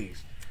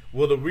ways."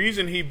 Well, the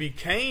reason he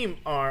became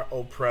our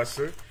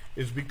oppressor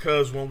is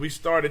because when we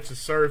started to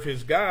serve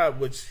his God,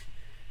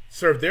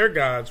 serve their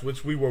gods,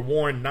 which we were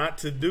warned not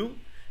to do,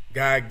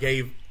 God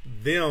gave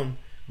them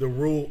the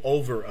rule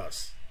over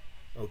us.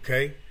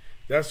 Okay,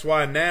 that's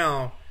why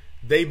now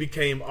they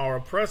became our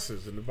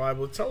oppressors, and the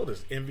Bible told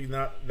us, "Envy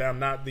thou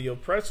not the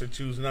oppressor,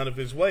 choose none of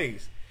his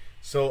ways."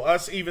 So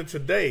us even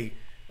today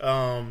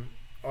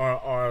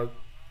are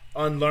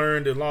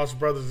unlearned and lost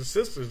brothers and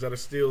sisters that are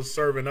still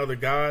serving other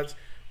gods,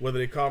 whether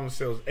they call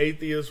themselves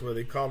atheists, whether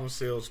they call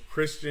themselves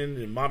Christian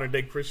in modern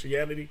day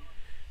Christianity,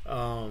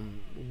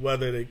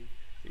 whether they,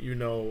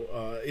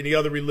 any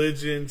other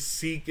religion,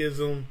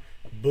 Sikhism,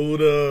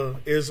 Buddha,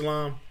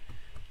 Islam.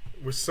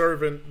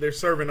 They're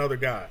serving other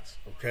gods.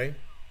 Okay,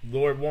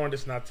 Lord warned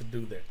us not to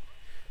do that.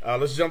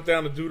 Let's jump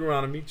down to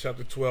Deuteronomy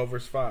chapter 12,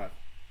 verse 5.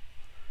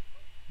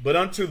 "But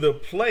unto the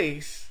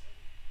place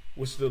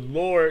which the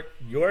Lord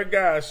your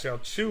God shall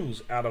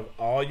choose out of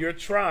all your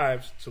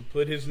tribes to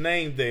put his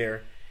name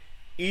there,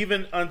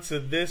 even unto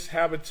this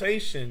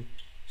habitation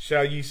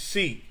shall ye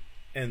seek,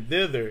 and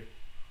thither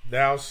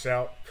thou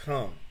shalt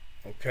come."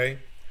 Okay,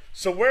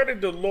 so where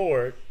did the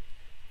Lord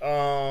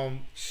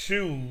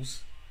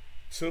choose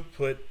to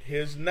put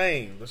his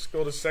name? Let's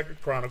go to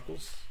 2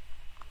 Chronicles.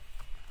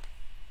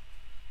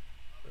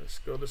 Let's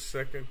go to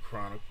 2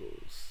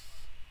 Chronicles.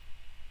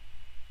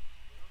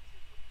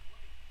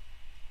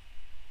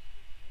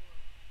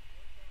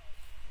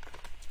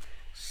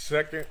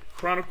 Second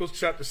Chronicles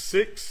chapter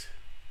 6.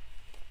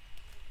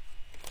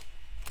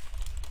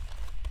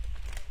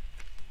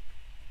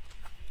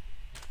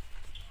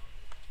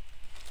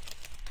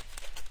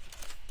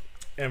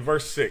 And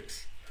verse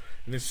 6.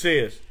 And it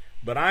says,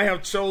 "But I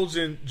have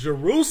chosen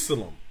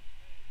Jerusalem,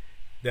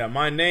 that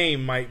my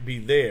name might be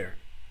there,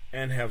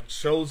 and have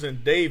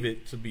chosen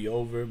David to be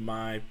over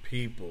my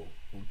people.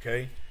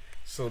 Okay,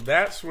 so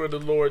that's where the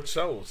Lord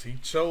chose. He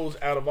chose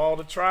out of all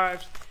the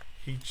tribes,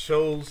 he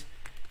chose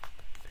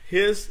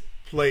his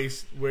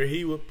place where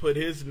he would put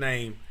his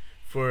name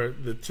for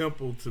the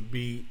temple to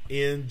be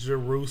in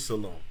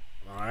Jerusalem.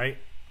 All right,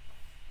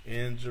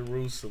 in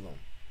Jerusalem.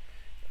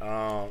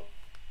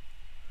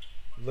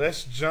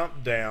 Let's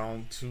jump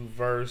down to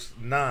verse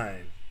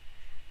 9.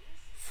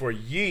 For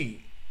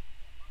ye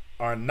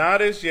are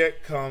not as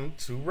yet come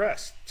to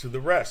the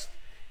rest,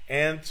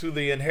 and to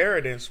the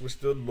inheritance which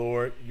the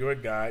Lord your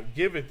God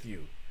giveth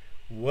you.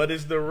 What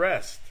is the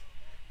rest?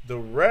 The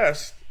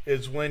rest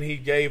is when he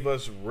gave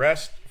us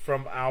rest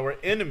from our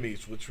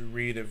enemies, which we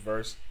read in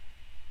verse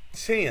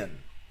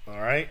 10.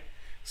 All right.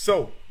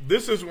 So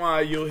this is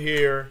why you'll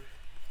hear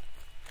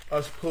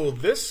us pull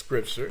this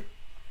scripture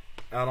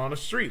out on the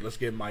street. Let's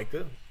get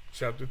Micah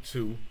chapter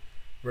 2,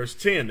 verse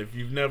 10. If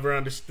you've never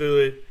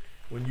understood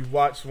when you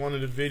watch one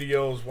of the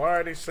videos, why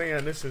are they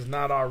saying this is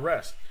not our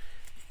rest?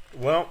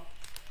 Well,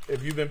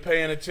 if you've been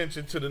paying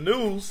attention to the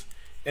news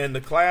and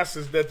the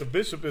classes that the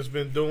bishop has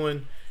been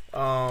doing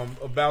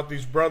about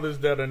these brothers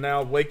that are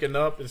now waking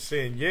up and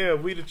saying, yeah,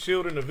 we the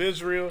children of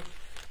Israel,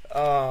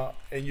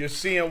 and you're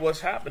seeing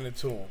what's happening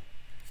to them.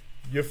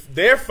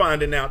 They're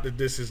finding out that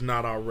this is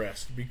not our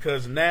rest,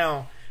 because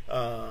now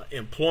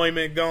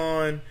employment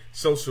gone,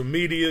 social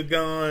media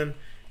gone,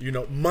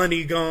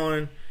 money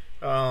gone.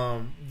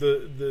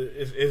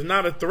 It's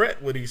not a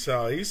threat with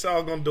Esau.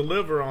 Esau gonna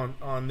deliver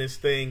on this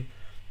thing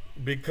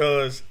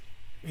because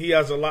he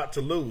has a lot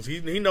to lose.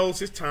 He knows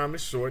his time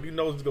is short. He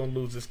knows he's gonna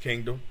lose his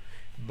kingdom,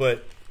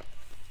 but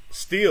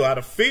still, out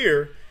of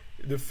fear,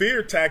 the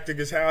fear tactic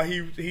is how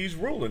he's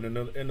ruling,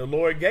 and the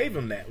Lord gave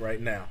him that right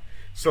now.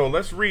 So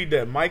let's read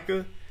that.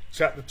 Micah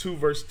chapter 2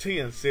 verse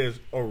 10 says,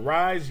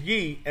 "Arise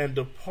ye and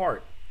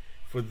depart,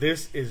 for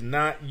this is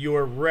not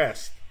your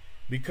rest,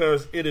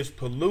 because it is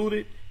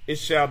polluted. It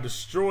shall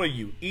destroy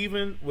you,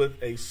 even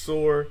with a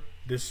sore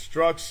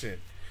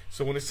destruction."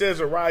 So when it says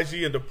arise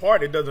ye and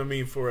depart, it doesn't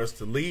mean for us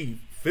to leave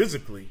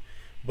physically,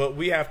 but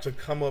we have to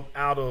come up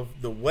out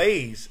of the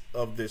ways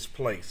of this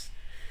place.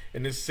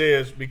 And it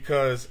says,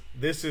 because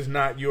this is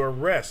not your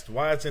rest.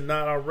 Why is it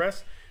not our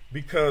rest?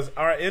 Because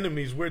our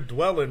enemies, we're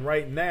dwelling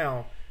right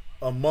now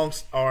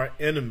amongst our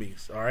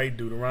enemies. All right,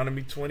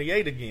 Deuteronomy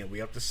 28 again. We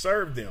have to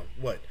serve them.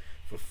 What?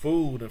 For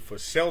food and for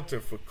shelter,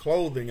 for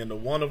clothing, and the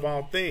one of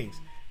all things.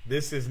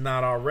 This is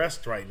not our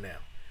rest right now.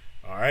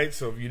 All right,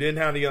 so if you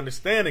didn't have the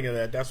understanding of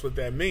that, that's what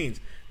that means.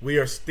 We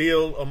are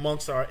still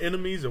amongst our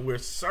enemies, and we're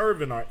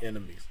serving our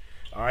enemies.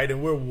 All right,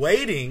 and we're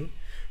waiting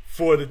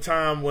for the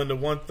time when the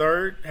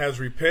 1/3 has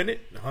repented,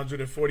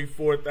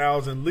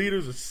 144,000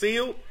 leaders are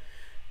sealed,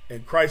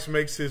 and Christ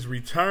makes his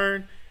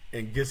return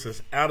and gets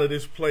us out of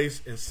this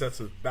place and sets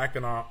us back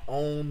in our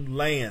own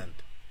land.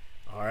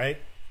 All right,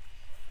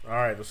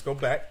 let's go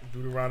back.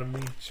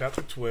 Deuteronomy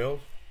chapter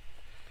 12.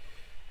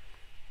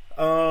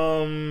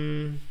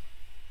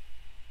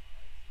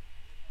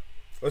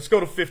 Let's go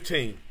to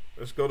 15.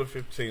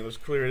 Let's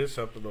clear this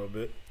up a little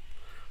bit.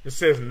 It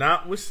says,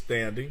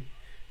 "Notwithstanding,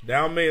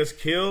 thou mayest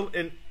kill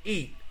and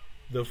eat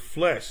the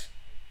flesh,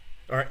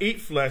 or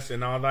eat flesh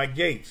in all thy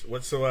gates,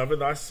 whatsoever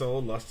thy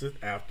soul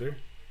lusteth after,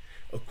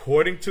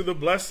 according to the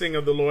blessing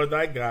of the Lord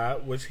thy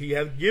God, which he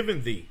hath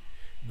given thee.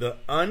 The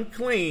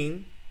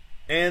unclean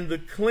and the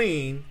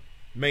clean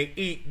may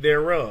eat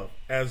thereof,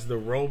 as the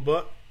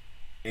roebuck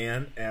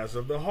and as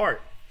of the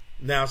hart."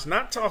 Now, it's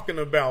not talking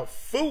about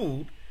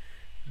food,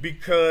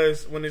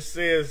 because when it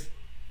says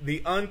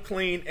the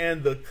unclean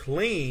and the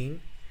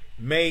clean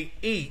may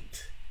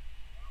eat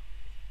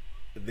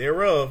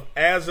thereof,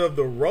 as of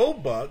the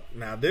roebuck.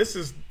 Now, this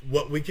is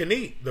what we can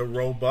eat, the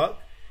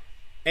roebuck,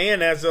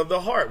 and as of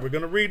the hart. We're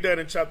going to read that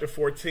in chapter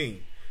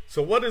 14.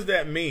 So what does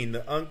that mean,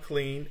 the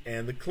unclean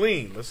and the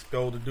clean? Let's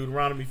go to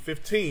Deuteronomy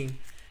 15,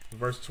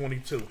 verse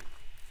 22.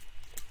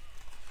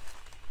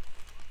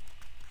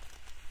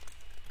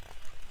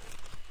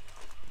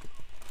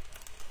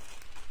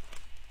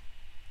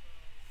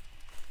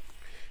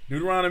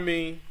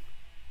 Deuteronomy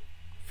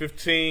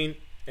 15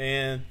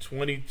 and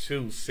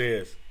 22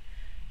 says,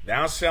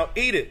 "Thou shalt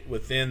eat it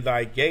within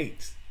thy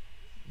gates.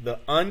 The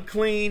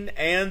unclean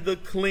and the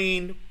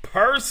clean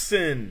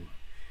person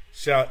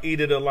shall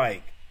eat it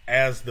alike,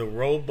 as the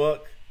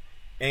roebuck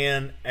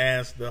and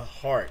as the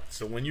hart."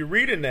 So when you're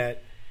reading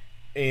that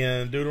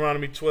in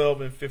Deuteronomy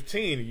 12 and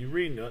 15, you're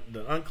reading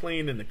the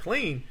unclean and the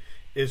clean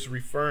is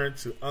referring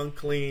to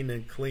unclean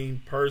and clean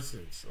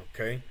persons.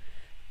 Okay.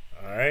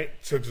 All right.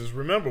 So just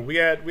remember, we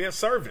had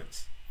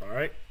servants. All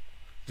right.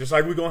 Just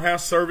like we're going to have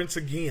servants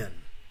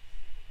again.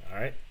 All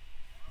right.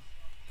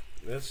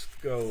 Let's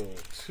go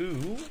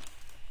to,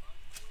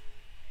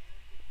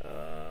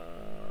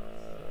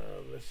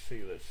 let's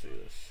see.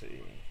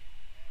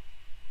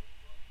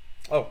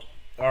 Oh,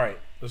 all right.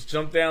 Let's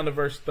jump down to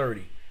verse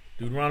 30.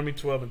 Deuteronomy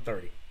 12 and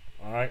 30.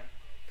 All right.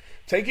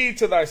 "Take heed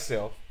to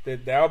thyself,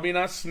 that thou be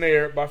not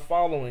snared by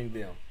following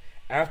them,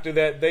 after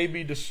that they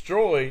be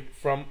destroyed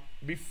from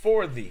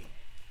before thee.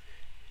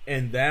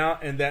 And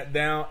that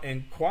thou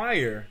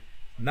inquire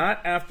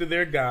not after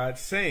their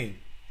gods, saying,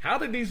 how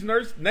did these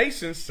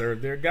nations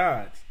serve their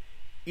gods?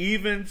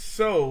 Even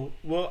so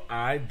will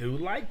I do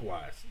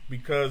likewise.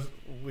 Because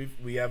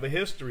we have a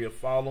history of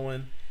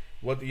following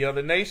what the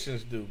other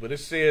nations do. But it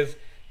says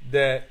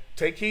that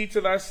take heed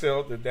to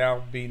thyself that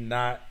thou be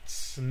not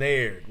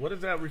snared. What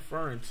is that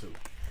referring to?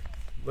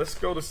 Let's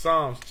go to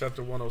Psalms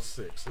chapter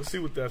 106. Let's see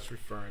what that's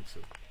referring to.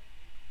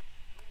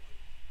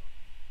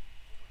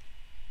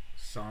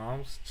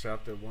 Psalms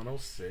chapter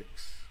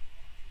 106.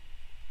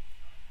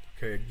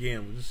 Okay,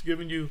 again, we're just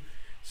giving you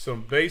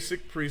some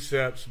basic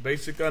precepts,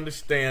 basic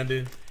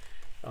understanding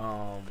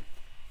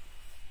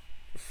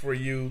for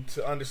you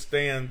to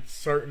understand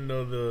certain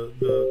of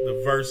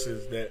the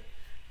verses that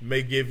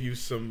may give you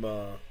some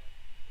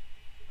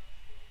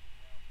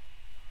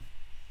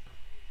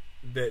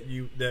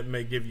that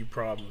may give you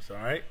problems. All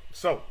right,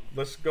 so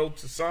let's go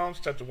to Psalms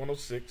chapter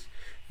 106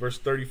 verse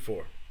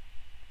 34.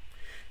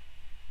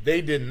 They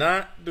did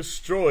not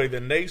destroy the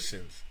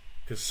nations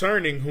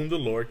concerning whom the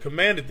Lord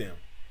commanded them,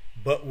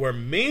 but were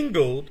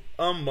mingled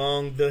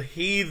among the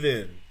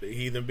heathen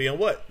being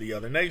what? The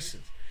other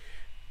nations,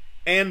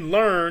 and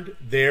learned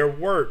their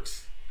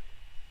works,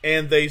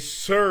 and they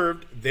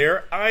served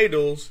their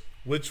idols,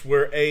 which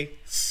were a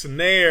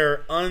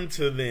snare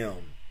unto them.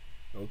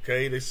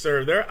 Okay, they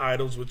served their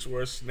idols, which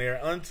were a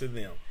snare unto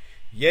them.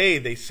 Yea,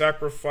 they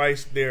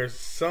sacrificed their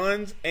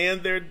sons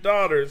and their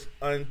daughters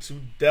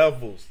unto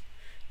devils.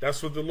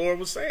 That's what the Lord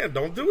was saying.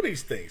 Don't do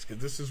these things,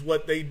 because this is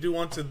what they do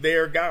unto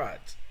their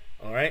gods.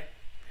 All right.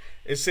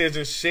 It says,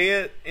 and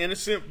shed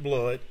innocent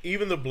blood,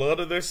 even the blood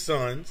of their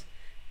sons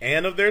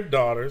and of their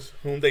daughters,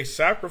 whom they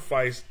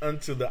sacrificed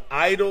unto the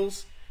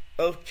idols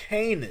of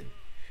Canaan.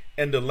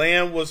 And the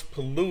land was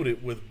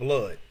polluted with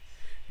blood.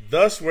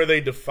 Thus were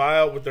they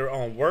defiled with their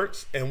own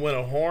works, and went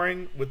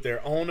a-whoring with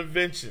their own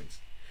inventions.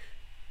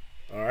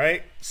 All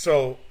right.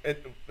 So,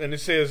 and it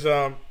says,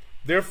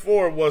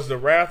 therefore was the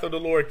wrath of the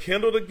Lord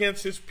kindled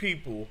against his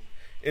people,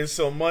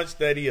 insomuch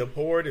that he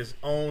abhorred his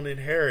own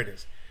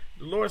inheritance.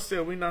 The Lord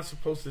said we're not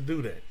supposed to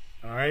do that.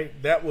 All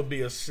right. That would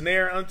be a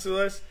snare unto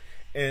us.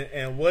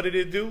 And what did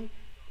it do?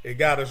 It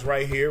got us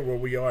right here where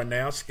we are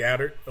now,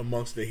 scattered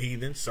amongst the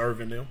heathen,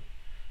 serving them.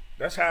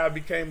 That's how it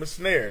became a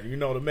snare,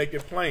 to make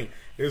it plain.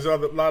 There's a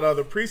lot of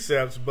other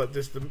precepts, but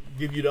just to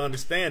give you the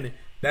understanding,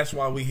 that's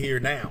why we're here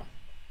now.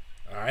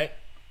 All right.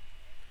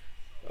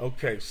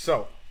 Okay,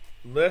 so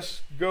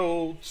let's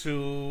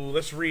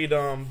read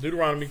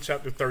Deuteronomy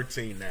chapter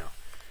 13 now.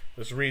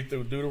 Let's read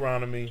through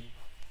Deuteronomy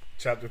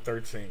chapter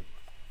 13.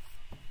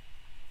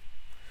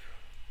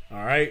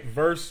 All right,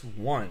 verse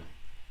 1.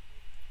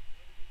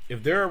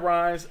 If there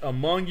arise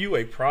among you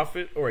a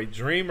prophet or a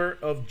dreamer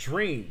of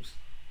dreams,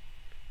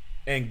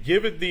 and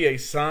giveth thee a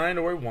sign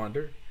or a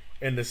wonder,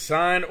 and the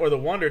sign or the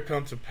wonder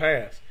come to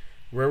pass,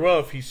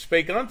 whereof he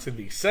spake unto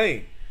thee,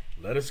 saying,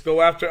 let us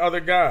go after other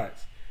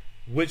gods,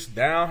 which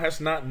thou hast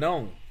not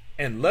known,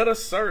 and let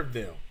us serve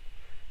them.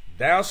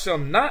 Thou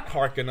shalt not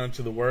hearken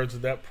unto the words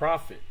of that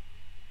prophet,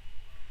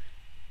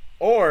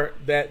 or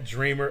that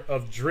dreamer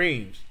of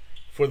dreams.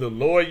 For the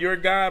Lord your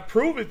God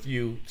proveth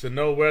you to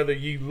know whether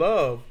ye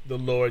love the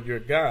Lord your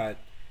God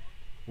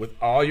with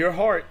all your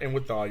heart and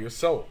with all your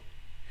soul.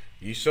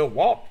 Ye shall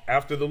walk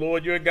after the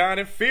Lord your God,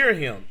 and fear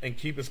him, and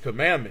keep his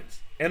commandments,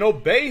 and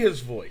obey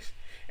his voice,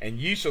 and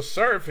ye shall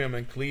serve him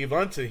and cleave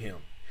unto him.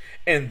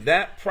 And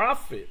that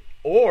prophet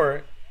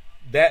or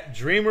that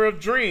dreamer of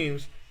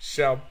dreams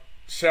shall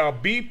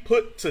be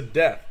put to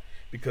death,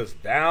 because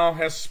thou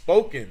hast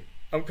spoken.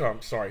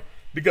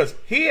 Because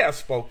he has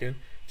spoken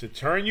to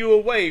turn you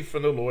away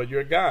from the Lord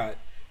your God,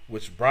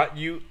 which brought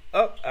you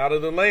up out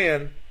of the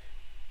land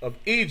of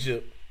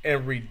Egypt,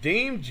 and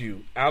redeemed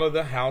you out of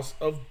the house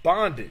of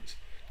bondage,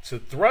 to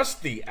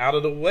thrust thee out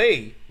of the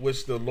way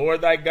which the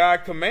Lord thy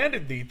God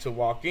commanded thee to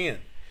walk in.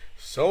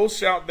 So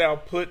shalt thou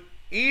put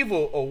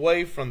evil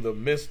away from the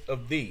midst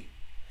of thee.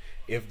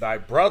 If thy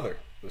brother,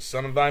 the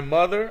son of thy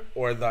mother,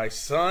 or thy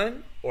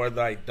son, or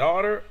thy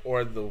daughter,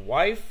 or the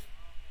wife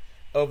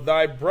of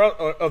thy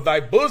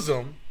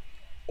bosom,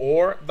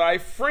 or thy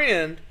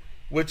friend,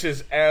 which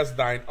is as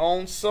thine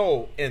own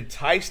soul,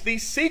 entice thee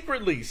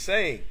secretly,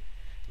 saying,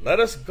 let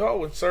us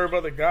go and serve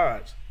other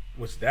gods,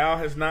 which thou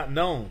hast not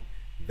known,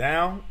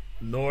 thou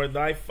nor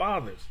thy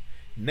fathers,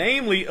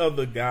 namely of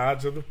the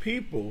gods of the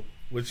people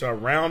which are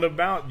round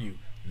about you,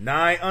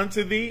 nigh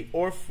unto thee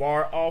or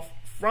far off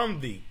from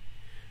thee,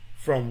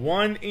 from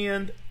one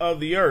end of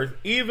the earth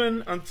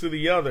even unto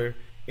the other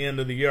end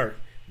of the earth.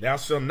 Thou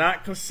shalt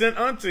not consent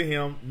unto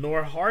him,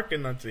 nor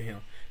hearken unto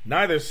him,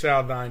 neither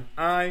shall thine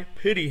eye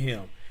pity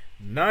him,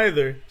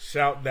 neither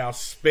shalt thou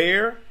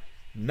spare,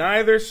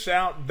 neither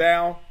shalt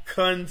thou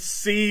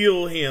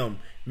conceal him,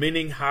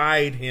 meaning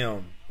hide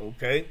him.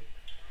 Okay?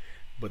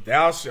 But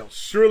thou shalt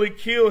surely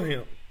kill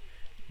him.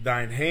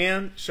 Thine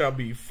hand shall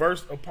be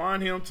first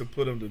upon him to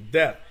put him to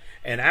death,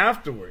 and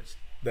afterwards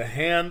the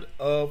hand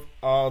of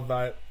all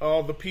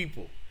the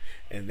people.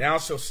 And thou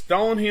shalt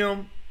stone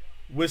him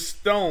with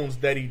stones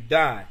that he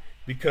die,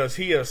 because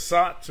he has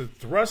sought to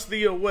thrust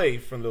thee away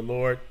from the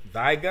Lord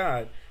thy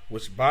God,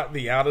 which brought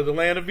thee out of the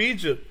land of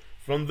Egypt,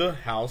 from the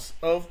house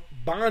of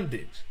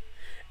bondage.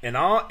 And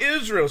all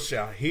Israel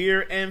shall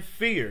hear and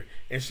fear,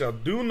 and shall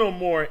do no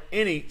more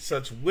any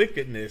such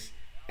wickedness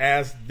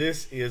as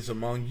this is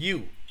among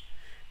you.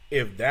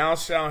 If thou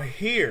shalt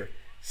hear,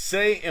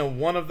 say in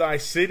one of thy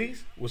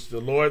cities, which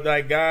the Lord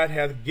thy God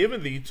hath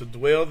given thee to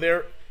dwell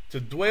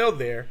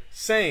there,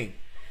 saying,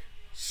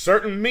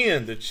 certain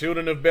men, the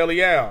children of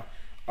Belial,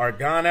 are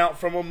gone out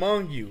from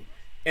among you,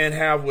 and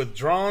have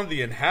withdrawn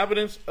the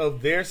inhabitants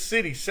of their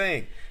city,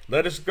 saying,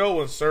 let us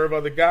go and serve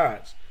other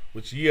gods,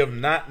 which ye have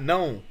not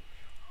known.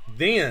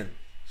 Then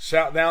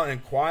shalt thou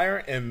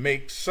inquire and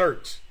make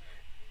search,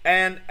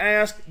 and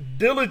ask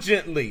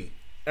diligently,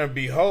 and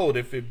behold,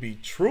 if it be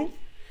truth,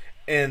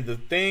 and the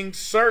thing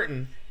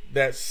certain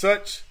that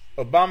such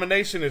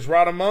abomination is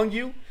wrought among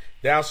you,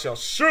 thou shalt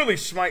surely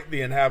smite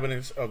the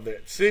inhabitants of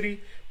that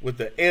city with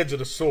the edge of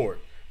the sword,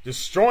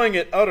 destroying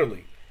it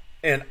utterly,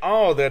 and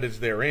all that is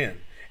therein,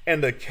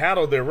 and the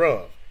cattle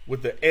thereof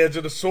with the edge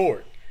of the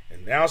sword.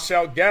 And thou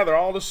shalt gather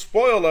all the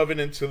spoil of it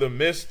into the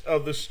midst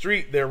of the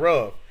street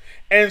thereof,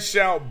 and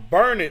shall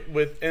burn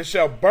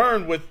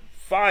with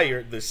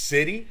fire the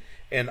city,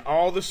 and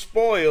all the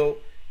spoil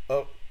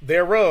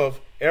thereof,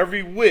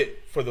 every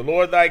whit, for the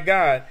Lord thy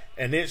God,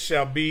 and it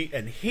shall be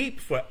an heap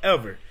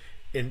forever,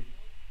 and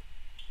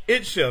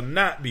it shall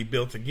not be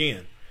built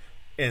again.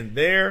 And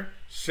there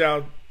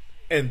shall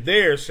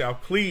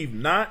cleave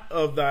not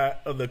of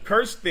the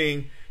cursed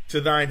thing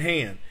to thine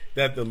hand,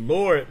 that the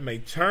Lord may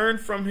turn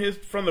from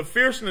the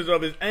fierceness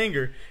of his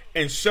anger,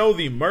 and show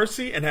thee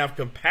mercy, and have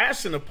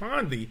compassion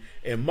upon thee,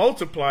 and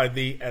multiply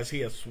thee as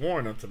he hath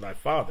sworn unto thy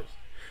fathers.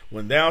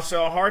 When thou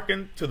shalt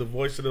hearken to the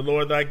voice of the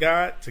Lord thy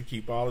God, to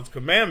keep all his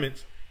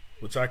commandments,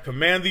 which I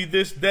command thee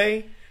this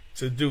day,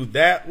 to do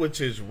that which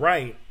is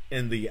right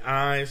in the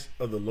eyes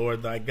of the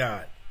Lord thy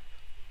God.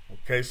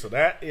 Okay, so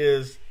that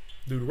is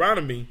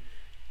Deuteronomy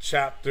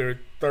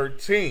chapter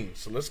 13.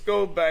 So let's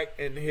go back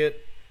and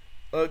hit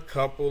a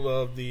couple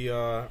of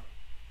the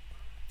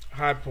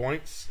high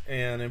points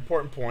and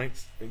important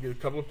points, and get a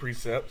couple of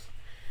precepts.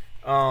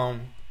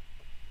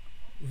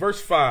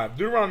 Verse 5,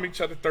 Deuteronomy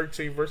chapter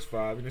 13, verse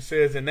 5, and it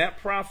says, and that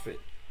prophet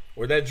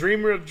or that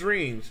dreamer of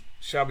dreams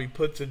shall be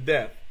put to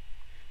death,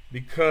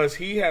 because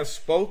he has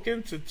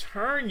spoken to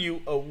turn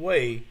you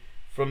away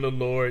from the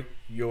Lord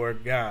your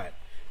God.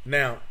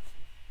 Now,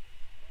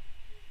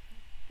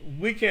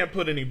 we can't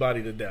put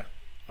anybody to death.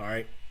 All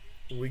right,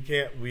 we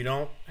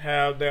don't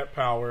have that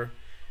power.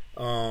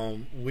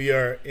 We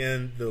are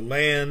in the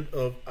land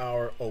of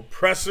our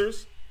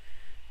oppressors,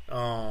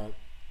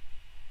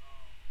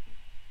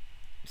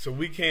 so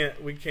we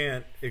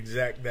can't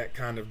exact that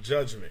kind of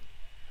judgment.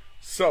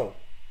 So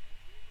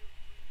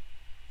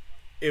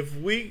if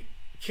we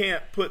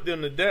can't put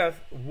them to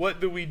death, what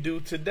do we do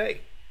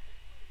today?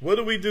 What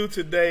do we do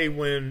today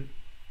when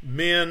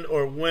men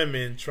or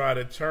women try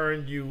to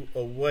turn you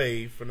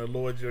away from the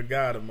Lord your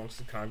God amongst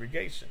the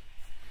congregation?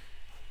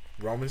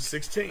 Romans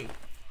 16.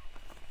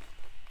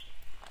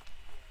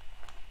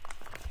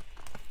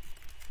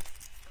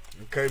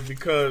 Okay,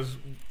 because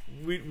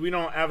we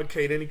don't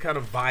advocate any kind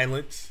of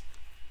violence.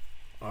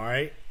 All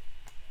right,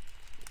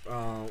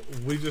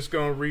 we're just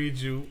gonna read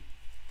you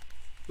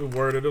the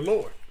word of the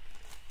Lord.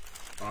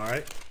 All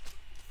right,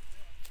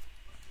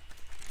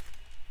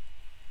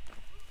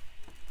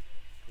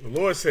 the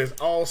Lord says,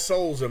 all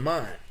souls are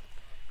mine.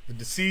 The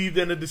deceived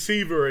and the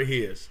deceiver are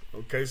his.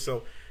 Okay,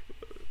 so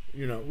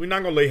we're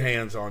not gonna lay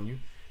hands on you,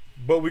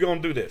 but we're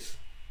gonna do this.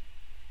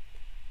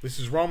 This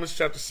is Romans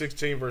chapter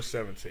 16, verse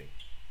 17.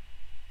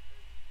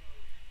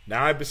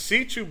 Now I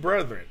beseech you,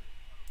 brethren,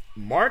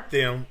 mark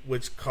them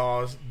which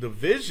cause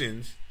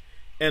divisions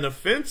and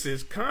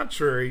offenses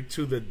contrary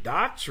to the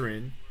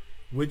doctrine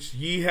which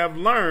ye have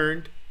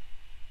learned,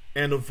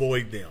 and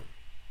avoid them.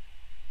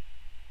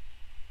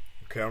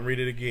 Okay, I'll read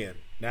it again.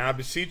 Now I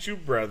beseech you,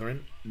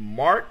 brethren,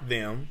 mark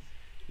them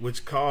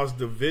which cause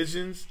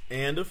divisions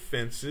and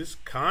offenses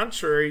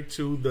contrary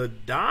to the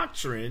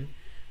doctrine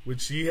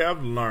which ye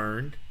have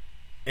learned,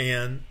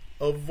 and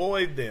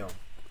avoid them.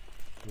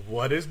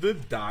 What is the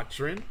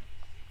doctrine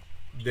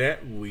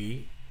that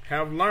we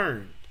have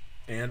learned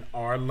and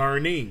are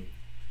learning?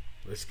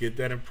 Let's get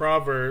that in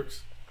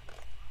Proverbs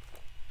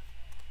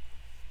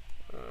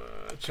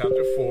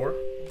chapter 4,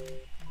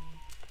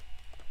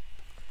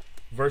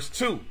 verse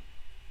 2.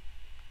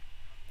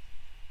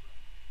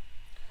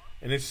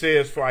 And it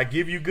says, for I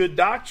give you good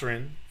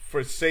doctrine,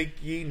 forsake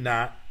ye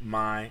not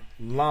my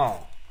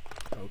law.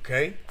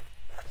 Okay,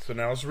 so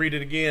now let's read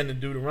it again in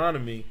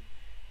Deuteronomy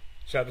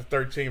chapter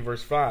 13,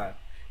 verse 5.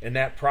 And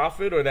that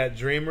prophet or that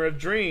dreamer of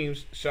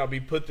dreams shall be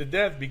put to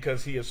death,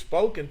 because he has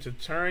spoken to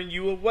turn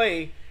you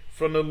away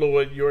from the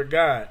Lord your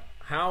God.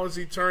 How is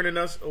he turning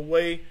us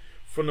away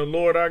from the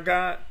Lord our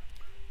God?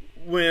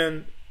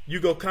 When you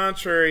go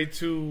contrary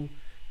to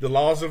the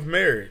laws of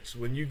marriage,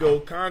 when you go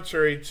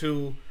contrary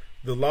to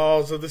the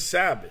laws of the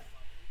Sabbath,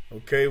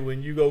 okay,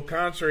 when you go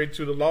contrary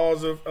to the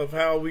laws of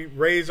how we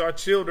raise our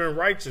children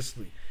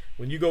righteously,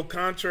 when you go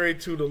contrary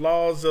to the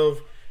laws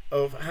of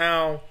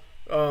how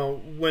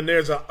when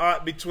there's an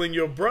ought between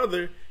your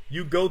brother,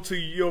 you go to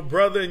your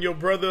brother and your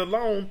brother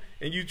alone,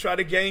 and you try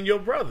to gain your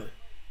brother.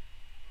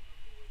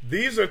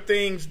 These are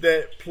things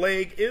that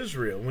plague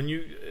Israel.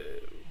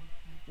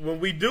 When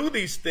we do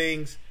these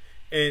things,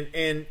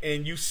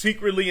 and you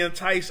secretly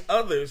entice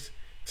others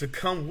to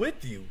come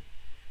with you,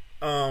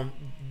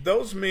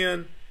 those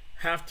men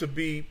have to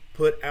be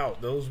put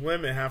out. Those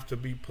women have to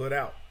be put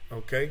out,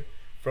 okay,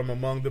 from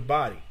among the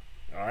body.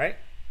 All right.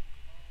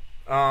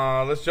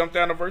 Let's jump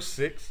down to verse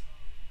 6.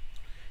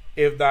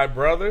 If thy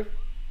brother,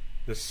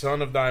 the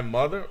son of thy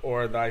mother,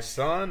 or thy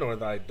son, or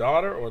thy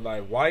daughter, or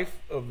thy wife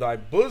of thy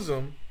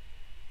bosom,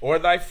 or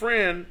thy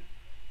friend,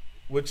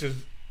 which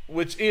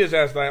is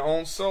as thy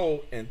own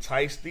soul,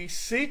 entice thee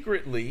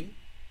secretly,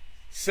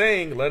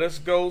 saying, let us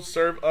go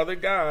serve other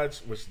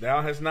gods, which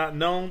thou hast not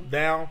known,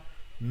 thou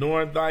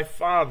nor thy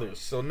fathers.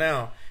 So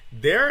now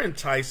they're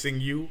enticing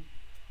you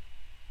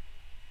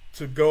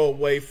to go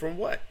away from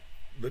what?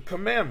 The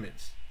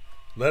commandments.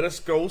 Let us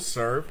go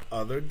serve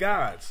other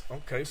gods.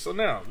 Okay, so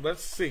now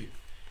let's see.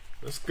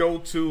 Let's go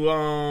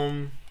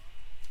to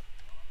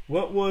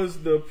what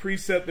was the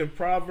precept in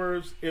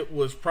Proverbs? It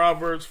was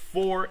Proverbs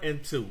 4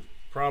 and 2.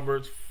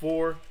 Proverbs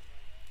 4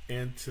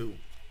 and 2.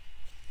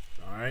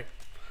 All right.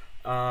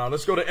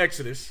 Let's go to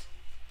Exodus.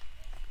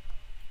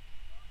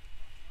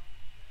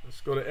 Let's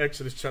go to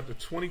Exodus chapter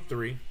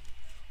 23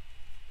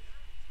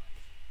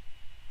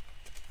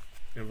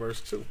 and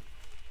verse 2.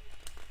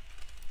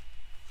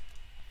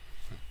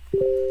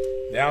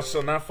 Thou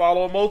shalt not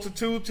follow a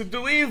multitude to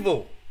do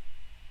evil.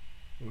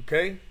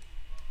 Okay?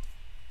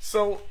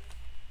 So,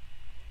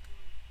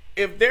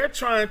 if they're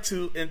trying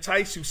to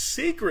entice you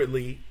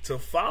secretly to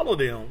follow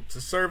them, to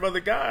serve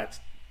other gods,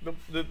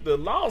 the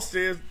law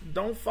says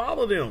don't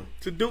follow them,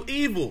 to do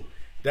evil.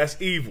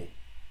 That's evil.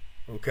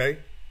 Okay?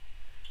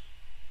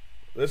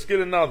 Let's get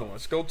another one.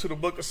 Let's go to the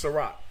book of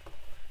Sirach.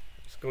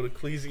 Let's go to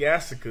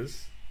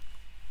Ecclesiasticus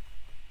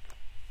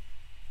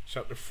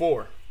chapter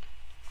 4.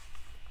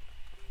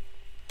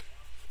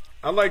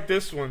 I like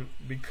this one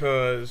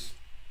because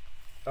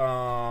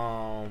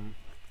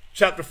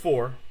chapter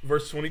 4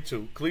 verse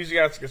 22.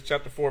 Ecclesiasticus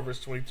chapter 4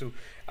 verse 22.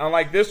 I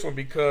like this one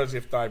because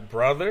if thy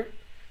brother,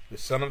 the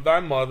son of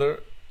thy mother,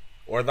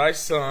 or thy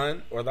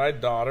son, or thy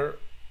daughter,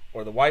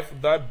 or the wife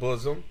of thy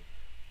bosom,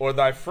 or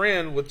thy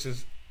friend, which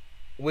is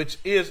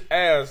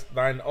as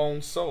thine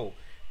own soul.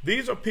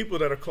 These are people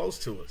that are close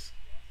to us.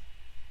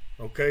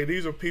 Okay,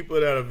 these are people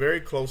that are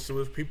very close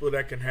to us, people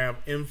that can have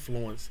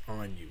influence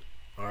on you.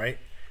 All right,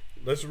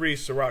 let's read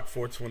Sirach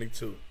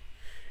 4:22.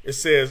 It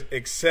says,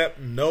 "Accept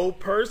no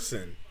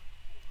person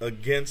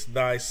against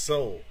thy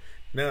soul."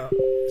 Now,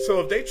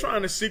 so if they're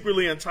trying to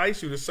secretly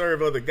entice you to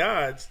serve other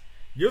gods,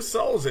 your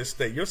soul's at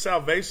stake. Your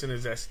salvation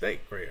is at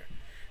stake, prayer.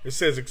 It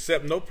says,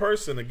 "Accept no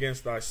person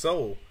against thy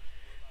soul,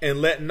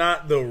 and let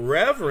not the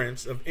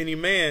reverence of any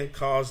man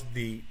cause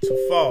thee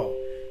to fall."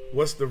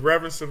 What's the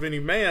reverence of any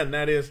man?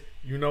 That is,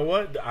 you know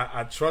what?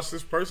 I trust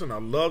this person. I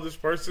love this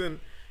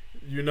person.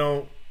 You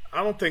know,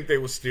 I don't think they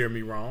would steer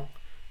me wrong.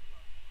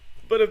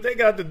 But if they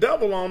got the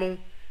devil on them,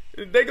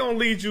 they're going to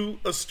lead you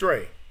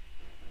astray.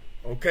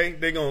 Okay?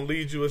 They're going to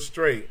lead you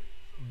astray.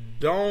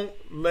 Don't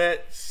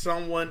let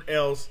someone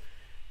else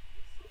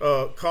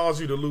cause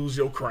you to lose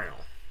your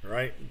crown.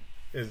 Right?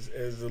 As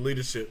the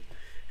leadership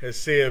has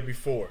said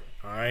before.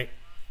 All right?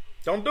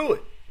 Don't do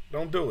it.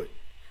 Don't do it.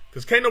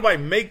 Because can't nobody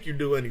make you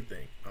do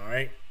anything. All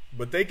right?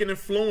 But they can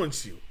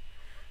influence you.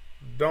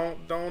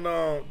 Don't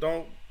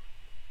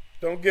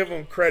give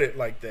them credit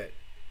like that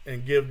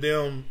and give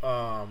them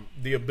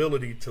the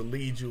ability to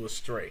lead you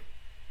astray.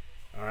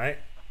 All right.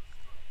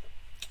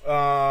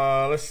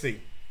 Let's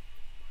see.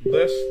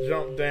 Let's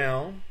jump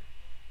down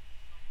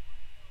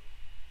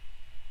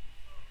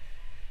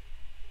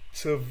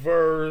to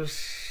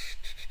verse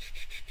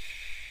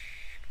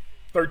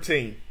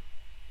 13.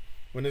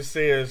 When it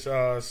says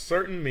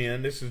certain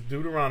men, this is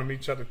Deuteronomy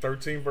chapter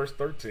 13 verse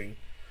 13.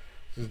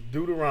 This is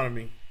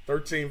Deuteronomy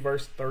 13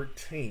 verse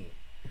 13.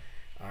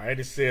 All right,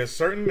 it says,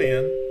 certain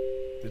men,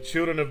 the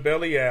children of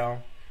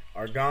Belial,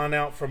 are gone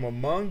out from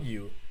among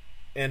you,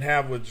 and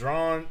have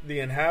withdrawn the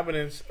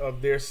inhabitants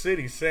of their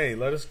city, saying,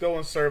 let us go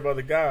and serve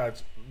other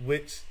gods,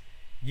 which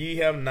ye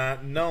have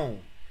not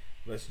known.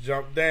 Let's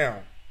jump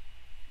down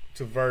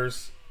to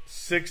verse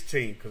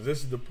 16, because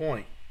this is the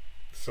point.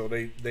 So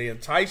they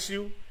entice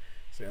you,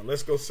 saying,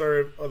 let's go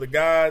serve other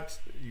gods.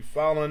 You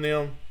following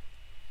them.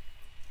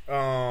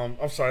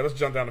 I'm sorry, let's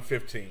jump down to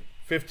 15.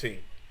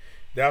 15.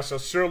 Thou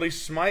shalt surely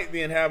smite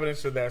the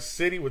inhabitants of that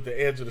city with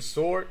the edge of the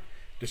sword,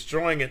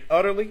 destroying it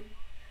utterly,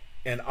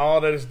 and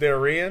all that is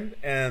therein,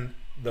 and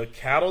the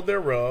cattle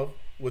thereof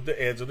with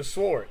the edge of the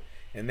sword.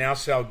 And thou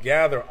shalt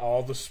gather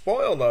all the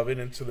spoil of it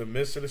into the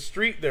midst of the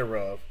street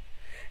thereof,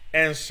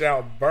 and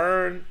shalt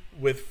burn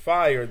with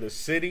fire the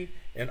city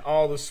and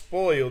all the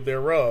spoil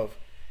thereof,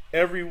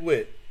 every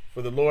whit,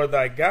 for the Lord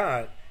thy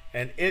God,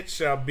 and it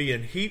shall be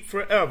in heap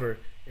forever,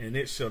 and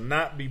it shall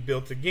not be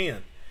built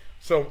again.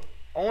 So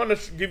I want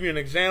to give you an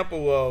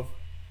example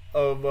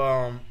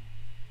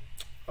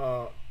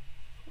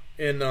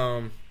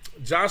in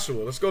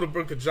Joshua. Let's go to the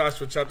book of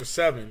Joshua chapter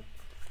 7.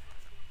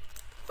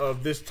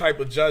 of this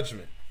type of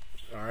judgment.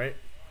 All right.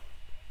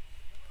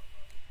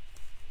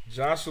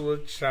 Joshua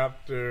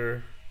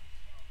chapter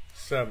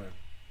 7.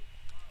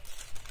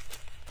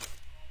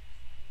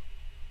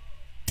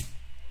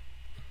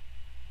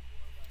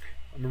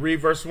 I'm going to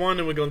read verse 1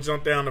 and we're going to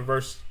jump down to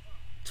verse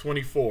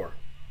 24.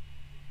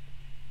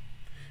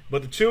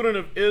 But the children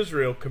of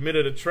Israel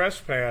committed a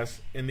trespass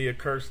in the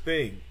accursed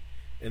thing.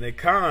 And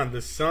Achan,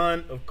 the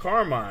son of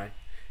Carmi,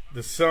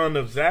 the son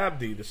of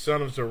Zabdi, the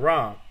son of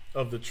Zerah,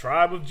 of the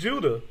tribe of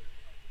Judah,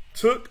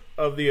 took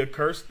of the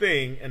accursed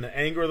thing, and the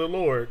anger of the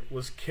Lord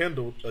was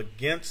kindled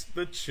against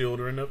the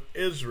children of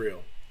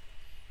Israel.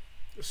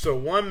 So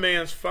one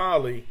man's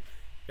folly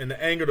and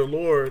the anger of the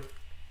Lord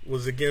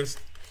was against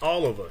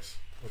all of us.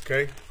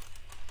 Okay?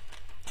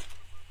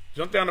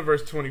 Jump down to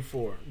verse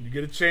 24. You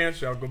get a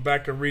chance, y'all go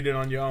back and read it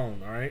on your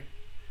own, all right?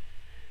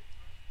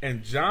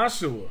 And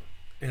Joshua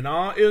and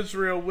all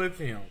Israel with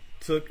him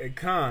took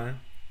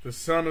Achan, the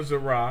son of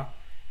Zerah,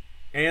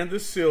 and the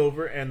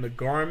silver, and the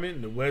garment,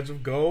 and the wedge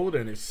of gold,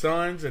 and his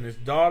sons, and his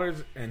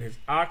daughters, and his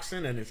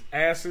oxen, and his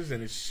asses,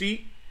 and his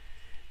sheep,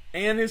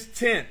 and his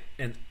tent,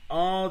 and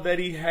all that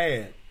he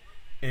had.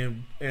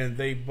 And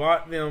they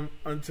brought them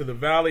unto the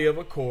valley of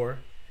Achor.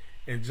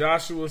 And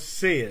Joshua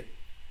said,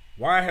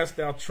 Why hast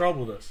thou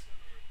troubled us?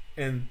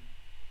 And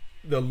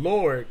the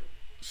Lord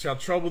shall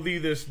trouble thee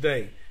this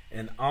day.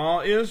 And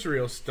all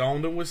Israel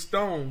stoned them with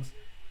stones,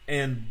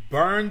 and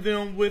burned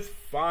them with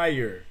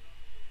fire.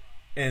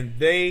 And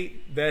they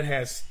that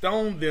had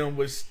stoned them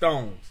with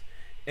stones,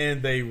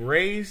 and they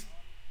raised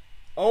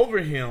over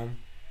him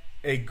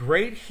a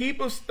great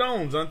heap of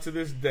stones unto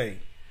this day.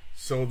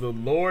 So the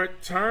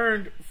Lord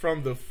turned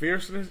from the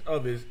fierceness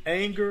of his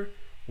anger,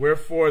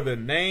 wherefore the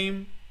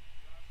name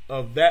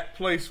of that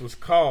place was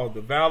called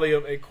the Valley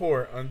of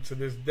Achor unto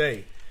this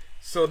day.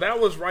 So that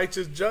was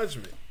righteous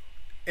judgment.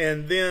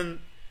 And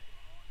then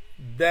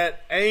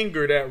that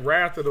anger, that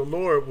wrath of the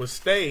Lord was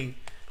stayed,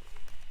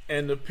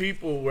 and the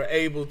people were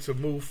able to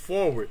move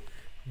forward,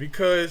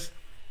 because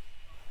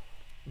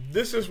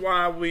this is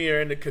why we are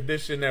in the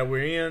condition that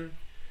we're in,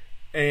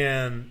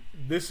 and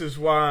this is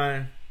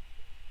why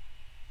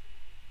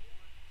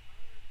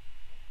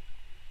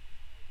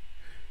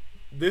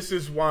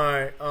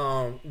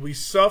we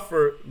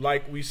suffer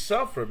like we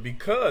suffer.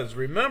 Because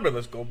remember,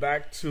 let's go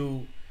back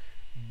to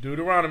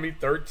Deuteronomy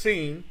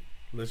 13.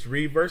 Let's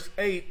read verse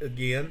 8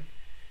 again.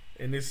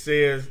 And it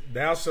says,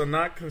 Thou shalt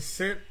not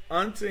consent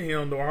unto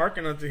him, nor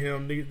hearken unto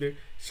him, neither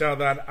shall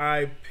thine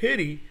eye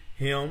pity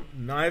him,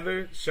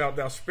 neither shalt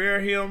thou spare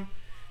him,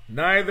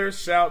 neither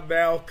shalt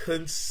thou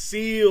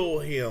conceal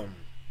him.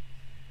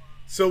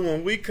 So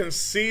when we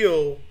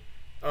conceal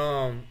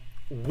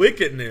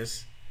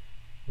wickedness,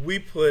 we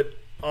put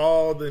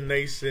all the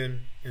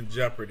nation in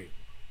jeopardy.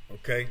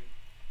 Okay?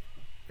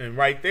 And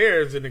right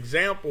there is an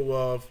example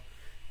of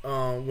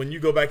when you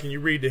go back and you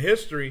read the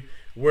history,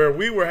 where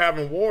we were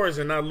having wars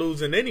and not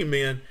losing any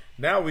men.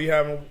 Now we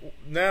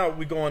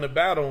go into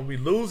battle and we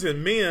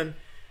losing men,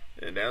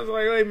 and that's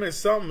like, wait a minute,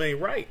 something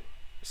ain't right.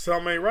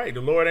 Something ain't right.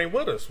 The Lord ain't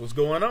with us. What's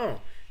going on?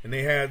 And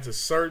they had to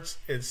search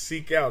and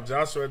seek out.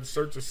 Joshua had to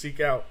search and seek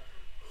out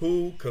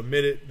who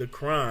committed the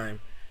crime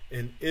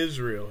in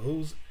Israel.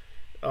 Who's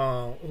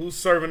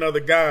serving other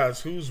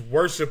gods? Who's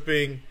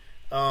worshiping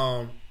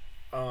the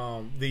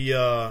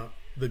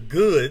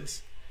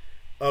goods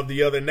of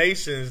the other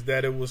nations,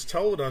 that it was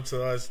told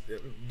unto us,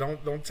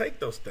 don't take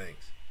those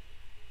things.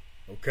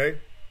 Okay?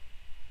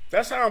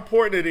 That's how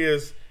important it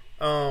is.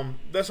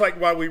 That's like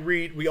why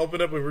we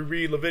open up and we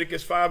read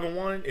Leviticus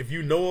 5:1. If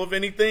you know of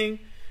anything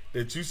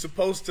that you're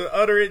supposed to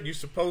utter it, you're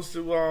supposed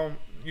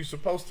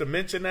to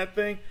mention that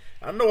thing.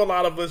 I know a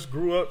lot of us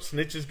grew up,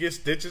 snitches get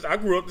stitches. I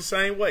grew up the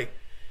same way.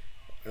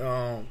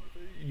 Doing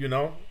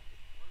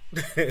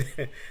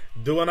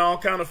all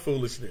kind of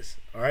foolishness.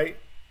 All right?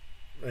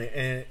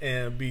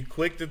 And be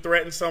quick to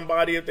threaten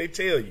somebody if they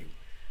tell you.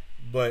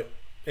 But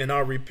in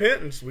our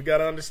repentance, we got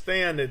to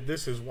understand that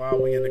this is why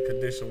we in the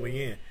condition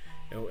we in.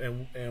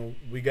 And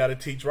we got to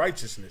teach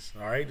righteousness.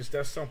 All right? It's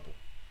that simple.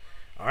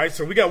 All right,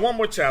 so we got one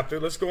more chapter.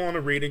 Let's go on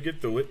and read and get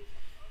through it.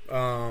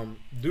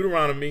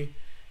 Deuteronomy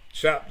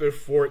chapter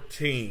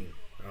 14.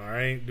 All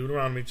right?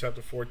 Deuteronomy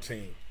chapter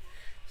 14.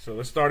 So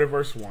let's start at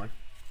verse 1.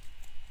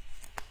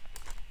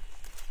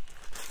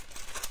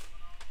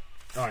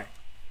 All right.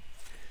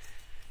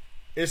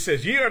 It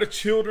says, Ye are the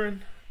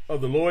children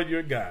of the Lord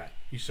your God.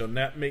 You shall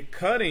not make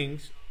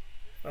cuttings.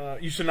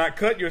 You shall not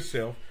cut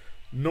yourself,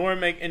 nor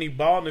make any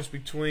baldness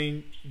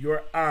between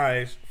your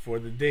eyes for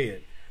the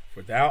dead.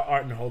 For thou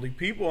art an holy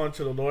people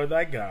unto the Lord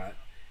thy God.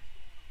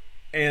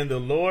 And the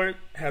Lord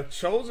hath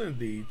chosen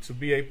thee to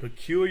be a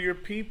peculiar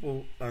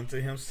people unto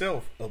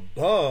himself,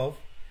 above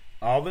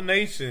all the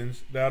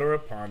nations that are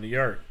upon the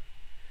earth.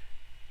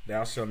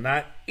 Thou shalt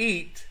not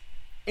eat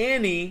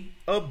any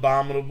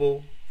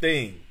abominable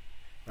thing.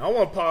 Now, I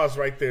want to pause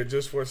right there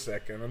just for a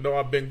second. I know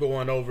I've been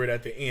going over it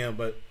at the end,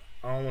 but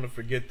I don't want to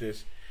forget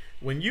this.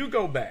 When you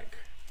go back,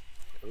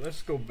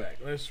 let's go back.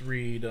 Let's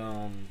read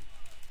in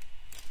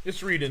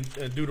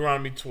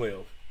Deuteronomy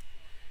 12.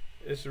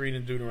 Let's read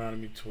in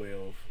Deuteronomy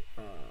 12.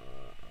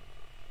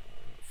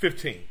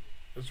 15.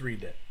 Let's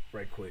read that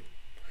right quick.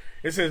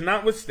 It says,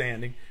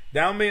 notwithstanding,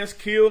 thou mayest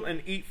kill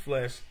and eat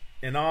flesh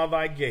in all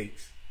thy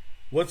gates,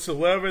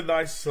 whatsoever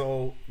thy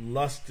soul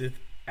lusteth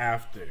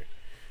after.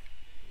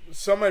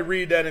 Somebody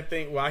read that and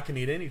think, well, I can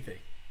eat anything.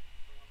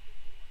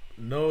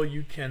 No,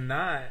 you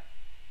cannot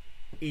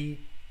eat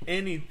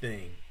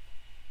anything.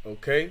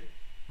 Okay?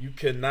 You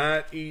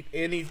cannot eat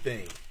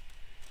anything.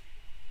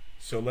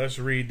 So let's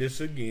read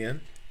this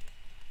again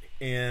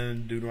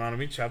in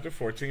Deuteronomy chapter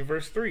 14,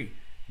 verse 3.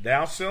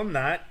 Thou shalt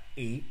not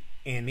eat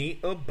any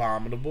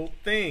abominable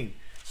thing.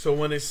 So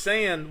when it's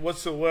saying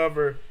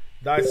whatsoever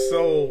thy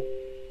soul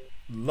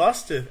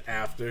lusteth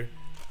after,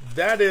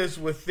 that is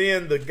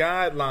within the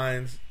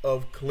guidelines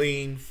of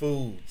clean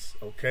foods.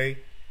 Okay?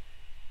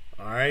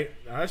 All right?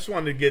 I just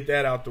wanted to get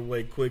that out the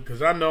way quick,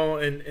 because I know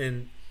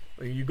in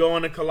you go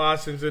into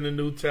Colossians in the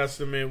New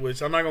Testament,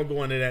 which I'm not going to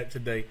go into that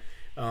today.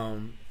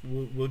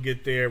 We'll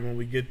get there when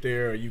we get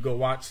there. Or you go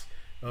watch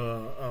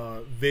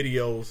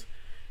videos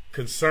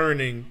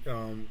concerning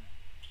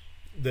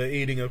the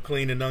eating of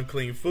clean and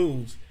unclean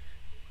foods.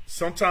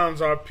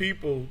 Sometimes our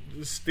people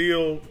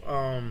still,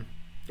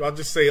 I'll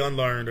just say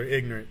unlearned or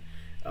ignorant.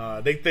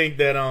 They think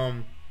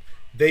that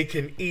they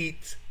can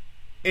eat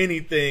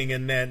anything,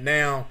 and that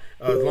now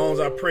as long as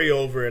I pray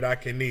over it, I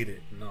can eat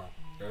it. No,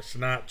 that's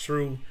not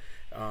true.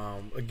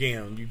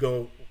 Again, you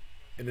go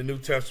in the New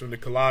Testament, the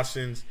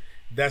Colossians,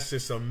 that's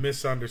just a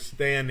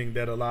misunderstanding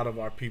that a lot of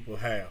our people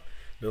have.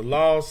 The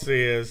law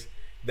says,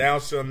 thou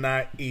shalt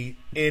not eat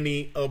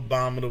any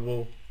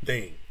abominable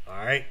thing.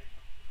 All right?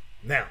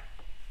 Now,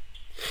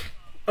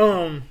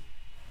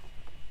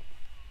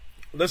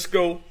 let's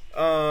go.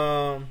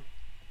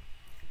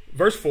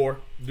 Verse 4,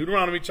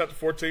 Deuteronomy chapter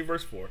 14,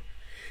 verse 4.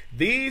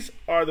 These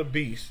are the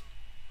beasts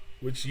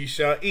which ye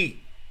shall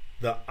eat: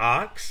 the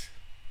ox,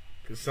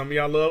 because some of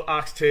y'all love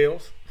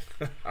oxtails,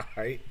 all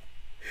right?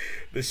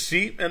 The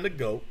sheep and the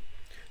goat,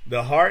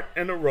 the hart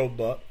and the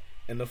roebuck,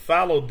 and the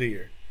fallow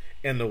deer,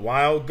 and the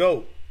wild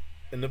goat,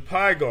 and the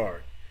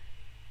pygarg,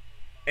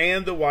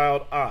 and the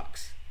wild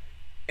ox,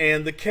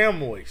 and the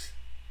camois,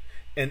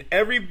 and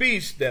every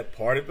beast that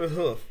parteth the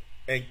hoof,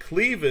 and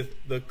cleaveth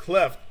the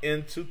cleft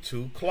into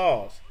two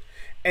claws,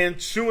 and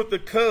cheweth the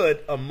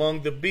cud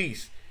among the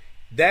beasts,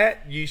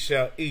 that ye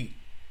shall eat.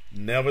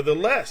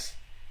 Nevertheless,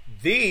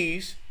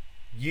 these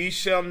ye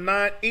shall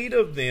not eat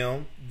of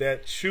them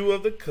that chew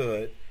of the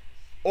cud,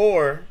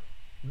 or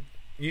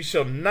ye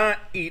shall not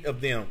eat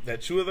of them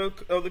that chew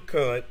of the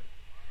cud,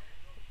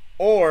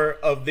 or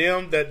of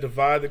them that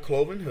divide the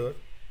cloven hoof,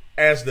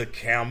 as the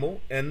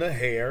camel and the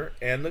hare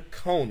and the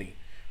coney.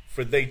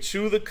 For they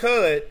chew the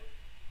cud,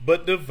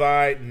 but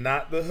divide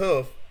not the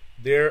hoof.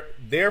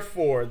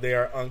 Therefore they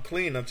are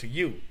unclean unto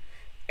you.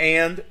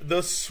 And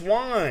the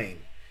swine,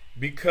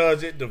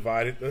 because it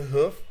divided the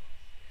hoof,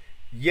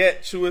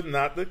 yet cheweth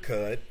not the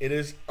cud, it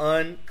is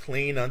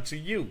unclean unto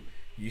you.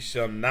 Ye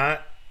shall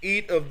not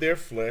eat of their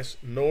flesh,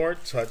 nor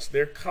touch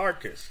their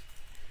carcass.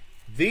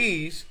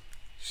 These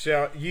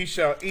ye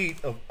shall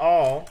eat of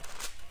all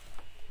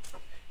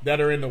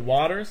that are in the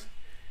waters,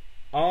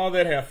 all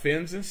that have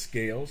fins and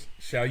scales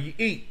shall ye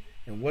eat,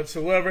 and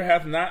whatsoever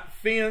hath not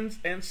fins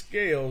and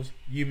scales,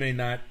 ye may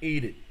not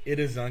eat it. It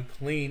is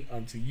unclean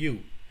unto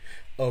you.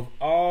 Of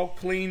all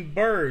clean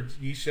birds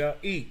ye shall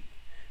eat,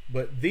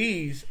 but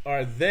these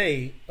are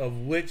they of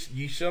which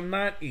ye shall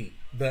not eat: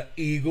 the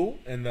eagle,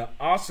 and the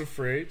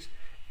ossifrage,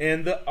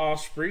 and the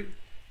osprey,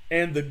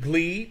 and the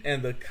glede,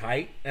 and the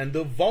kite, and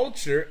the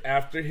vulture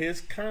after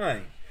his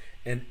kind,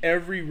 and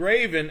every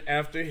raven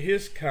after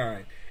his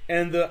kind,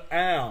 and the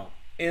owl,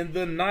 and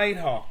the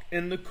nighthawk,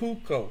 and the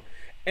cuckoo,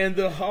 and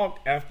the hawk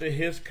after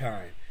his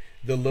kind,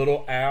 the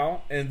little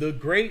owl, and the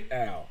great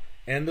owl,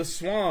 and the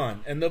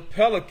swan, and the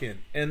pelican,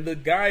 and the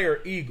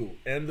gyre eagle,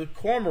 and the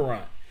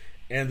cormorant,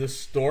 and the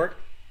stork,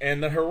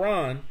 and the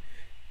heron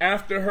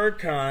after her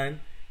kind,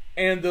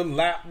 and the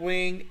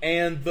lapwing,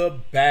 and the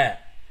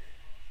bat.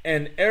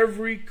 And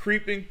every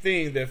creeping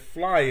thing that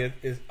flieth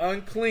is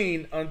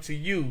unclean unto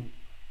you;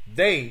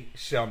 they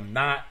shall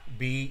not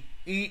be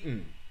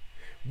eaten.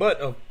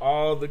 But of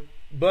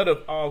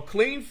all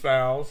clean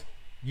fowls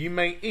ye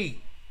may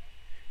eat.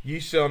 You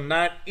shall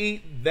not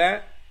eat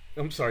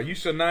you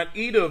shall not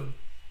eat of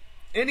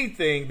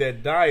anything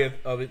that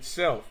dieth of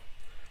itself.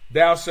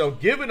 Thou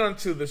shalt give it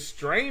unto the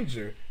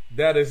stranger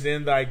that is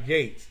in thy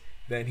gates,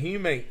 that he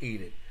may eat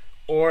it,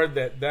 or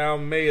that thou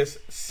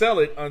mayest sell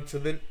it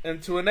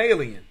unto an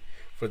alien.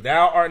 For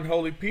thou art an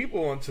holy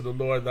people unto the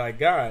Lord thy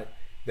God.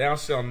 Thou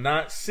shalt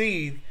not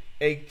seethe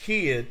a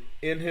kid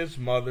in his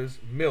mother's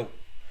milk.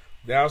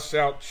 Thou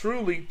shalt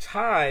truly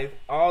tithe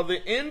all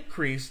the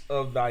increase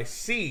of thy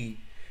seed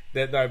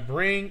that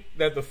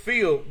the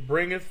field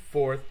bringeth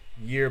forth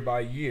year by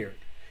year.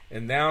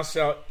 And thou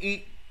shalt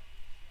eat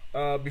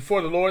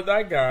before the Lord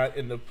thy God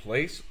in the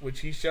place which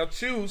he shall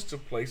choose to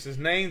place his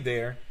name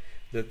there,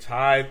 the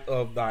tithe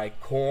of thy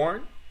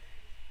corn,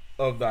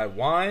 of thy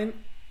wine,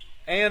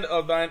 and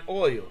of thine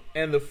oil,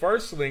 and the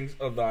firstlings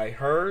of thy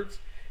herds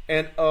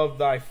and of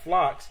thy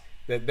flocks,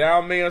 that thou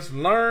mayest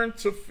learn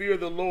to fear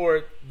the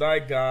Lord thy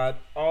God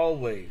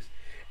always.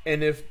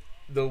 And if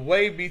the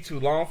way be too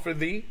long for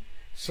thee,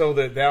 so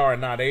that thou art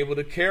not able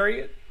to carry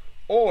it,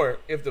 or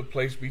if the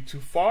place be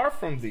too far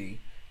from thee,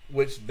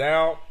 which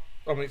the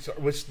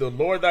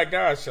Lord thy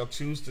God shall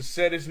choose to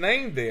set his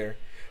name there,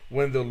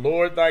 when the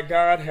Lord thy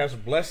God has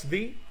blessed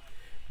thee,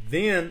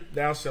 then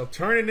thou shalt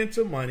turn it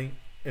into money,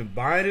 and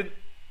bind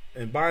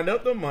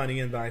up the money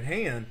in thine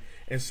hand,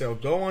 and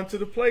shalt go unto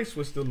the place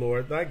which the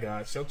Lord thy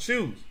God shall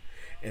choose.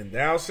 And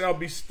thou shalt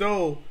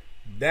bestow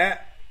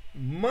that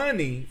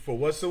money for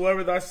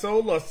whatsoever thy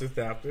soul lusteth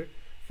after,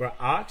 for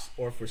ox,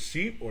 or for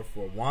sheep, or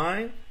for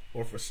wine,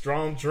 or for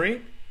strong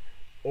drink,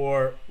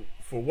 or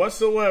for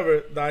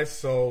whatsoever thy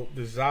soul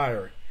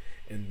desireth.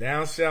 And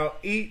thou shalt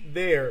eat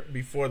there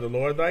before the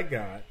Lord thy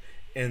God,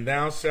 and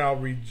thou shalt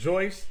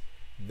rejoice,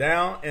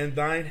 thou and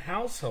thine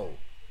household.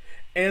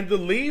 And the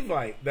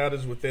Levite that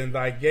is within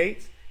thy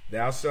gates,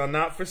 thou shalt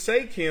not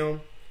forsake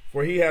him,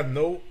 for he hath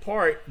no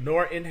part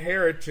nor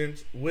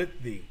inheritance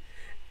with thee.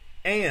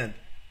 And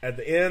at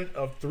the end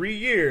of 3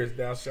 years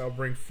thou shalt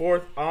bring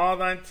forth all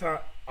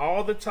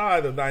the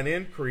tithe of thine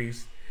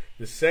increase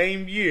the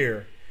same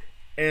year,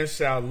 and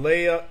shalt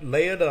lay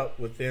it up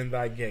within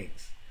thy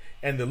gates.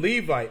 And the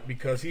Levite,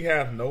 because he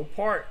hath no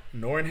part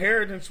nor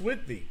inheritance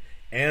with thee,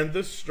 and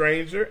the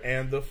stranger,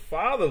 and the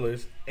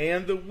fatherless,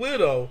 and the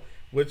widow,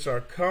 which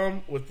are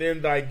come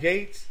within thy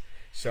gates,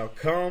 shall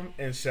come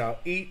and shall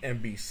eat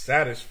and be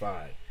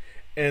satisfied.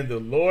 And the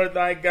Lord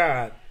thy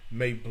God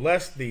may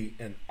bless thee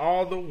in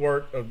all the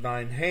work of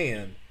thine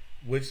hand,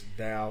 which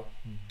thou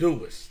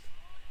doest.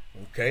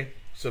 Okay,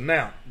 so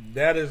now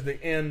that is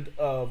the end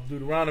of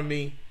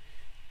Deuteronomy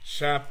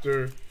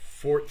chapter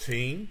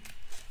 14.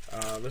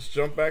 Let's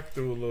jump back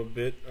through a little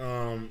bit.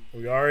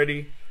 We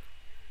already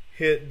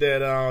hit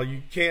that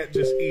you can't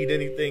just eat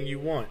anything you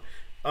want.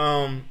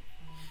 I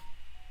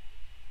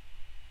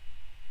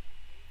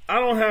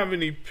don't have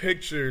any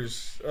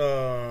pictures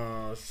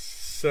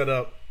set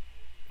up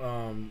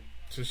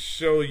to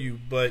show you,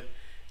 but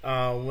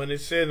when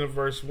it says in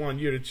verse 1,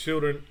 you're the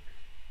children,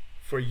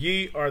 for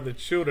ye are the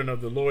children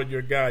of the Lord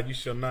your God. You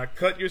shall not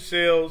cut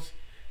yourselves,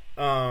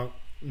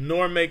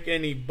 nor make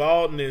any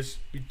baldness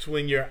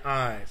between your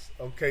eyes.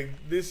 Okay,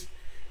 this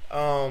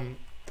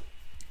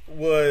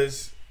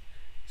was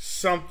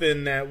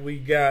something that we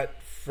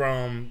got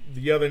from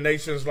the other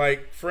nations.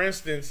 Like, for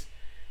instance,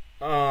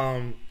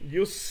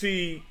 you'll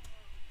see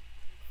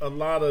a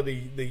lot of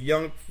the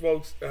young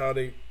folks how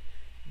they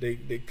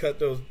cut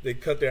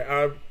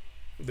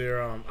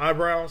their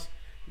eyebrows.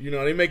 You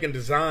know, they're making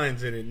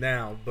designs in it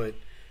now, but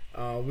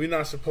we're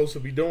not supposed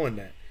to be doing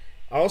that.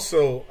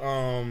 Also,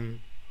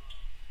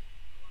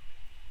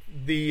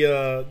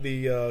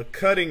 the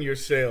cutting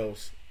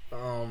yourselves,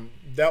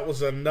 that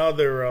was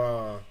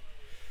another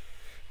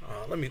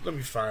let me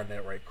find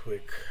that right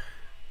quick.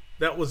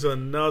 That was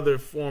another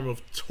form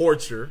of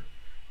torture,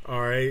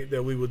 all right,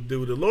 that we would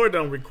do. The Lord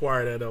don't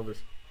require that of us.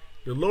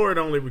 The Lord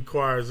only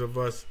requires of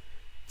us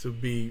to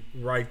be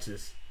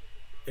righteous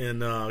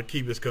and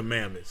keep his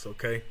commandments.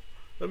 Okay,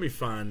 let me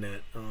find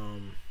that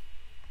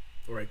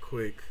right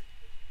quick.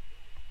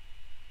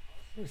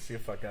 Let me see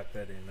if I got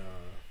that in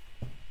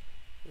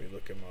let me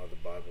look at my other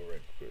Bible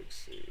right quick.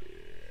 See,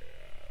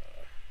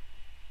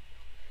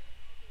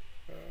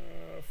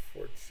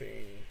 14.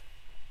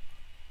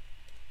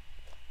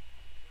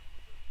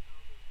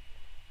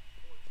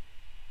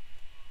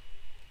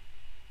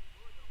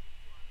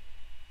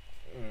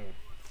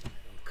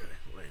 Okay,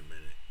 wait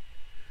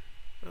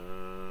a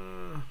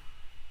minute.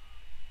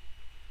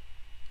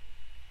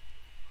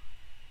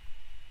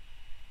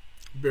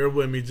 Bear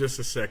with me just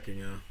a second,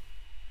 y'all.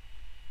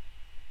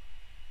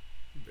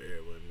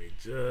 Bear with me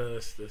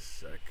just a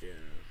second.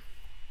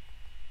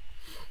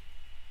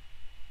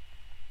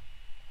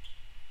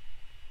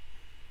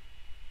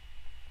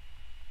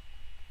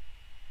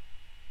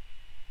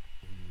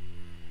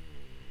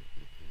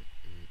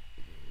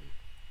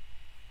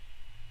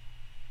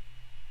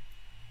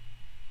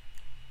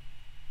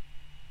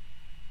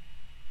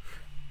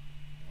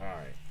 All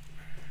right.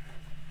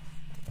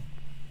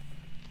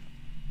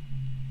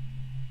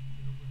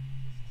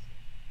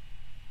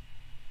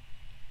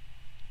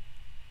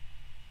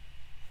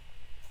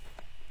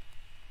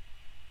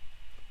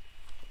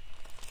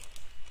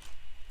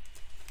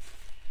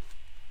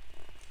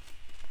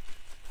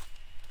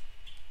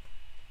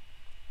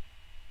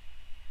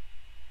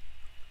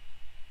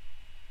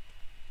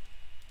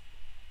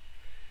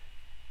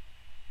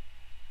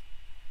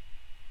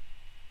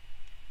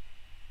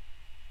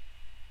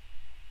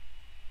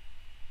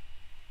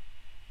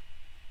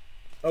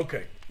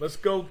 Okay, let's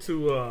go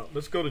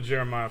to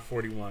Jeremiah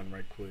 41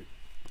 right quick.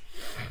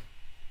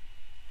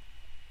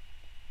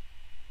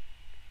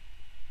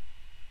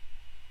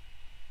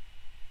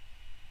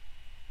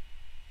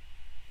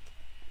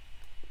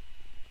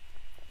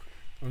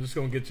 I'm just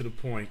gonna get to the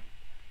point.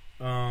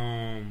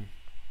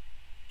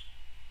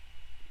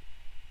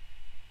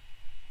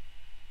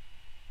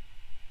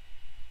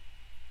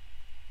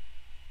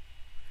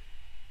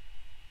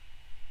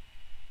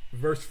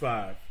 Verse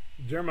 5.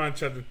 Jeremiah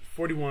chapter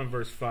 41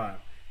 verse 5.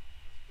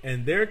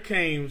 And there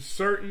came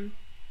certain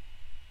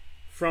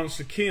from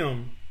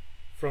Shechem,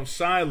 from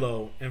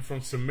Shiloh, and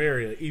from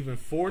Samaria, even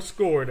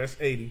 80, that's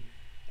 80,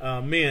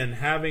 men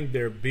having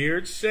their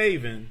beards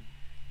shaven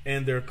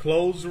and their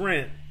clothes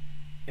rent,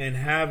 and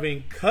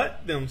having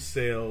cut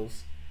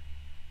themselves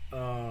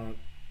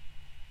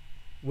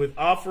with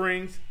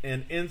offerings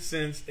and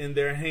incense in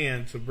their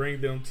hand to bring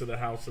them to the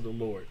house of the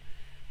Lord.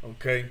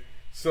 Okay,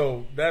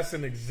 so that's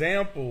an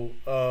example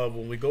of,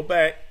 when we go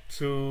back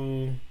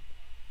to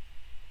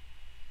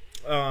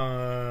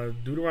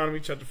Deuteronomy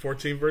chapter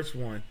 14 verse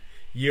 1,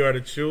 ye are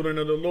the children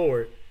of the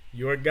Lord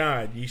your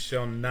God, ye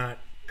shall not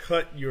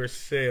cut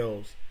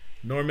yourselves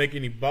nor make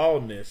any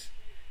baldness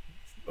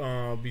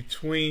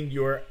between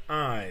your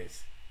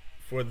eyes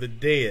for the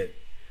dead,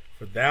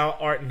 for thou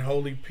art an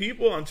holy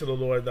people unto the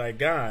Lord thy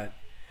God,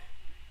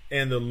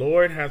 and the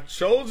Lord hath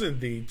chosen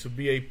thee to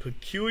be a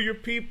peculiar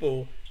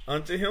people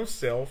unto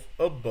himself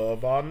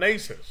above all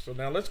nations. So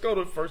now let's go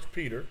to 1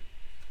 Peter.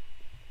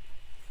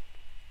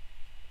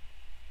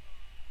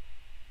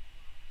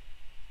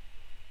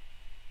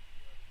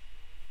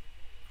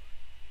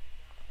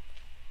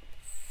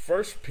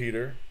 First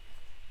Peter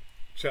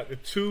chapter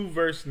 2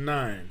 verse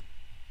 9.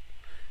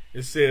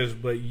 It says,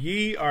 but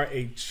ye are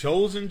a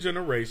chosen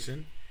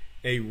generation,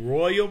 a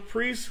royal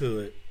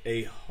priesthood,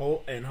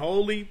 an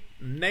holy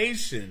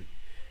nation,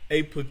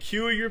 a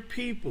peculiar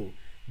people,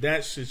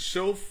 that should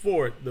show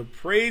forth the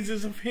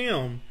praises of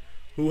him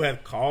who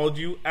hath called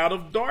you out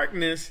of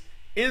darkness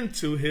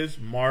into his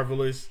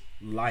marvelous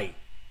light.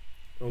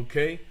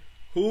 Okay,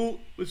 who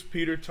was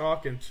Peter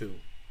talking to?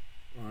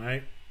 All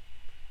right,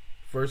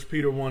 1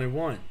 Peter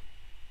 1:1.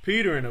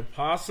 Peter, an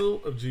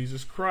apostle of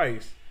Jesus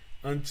Christ,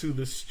 unto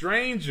the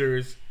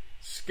strangers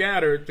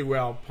scattered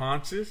throughout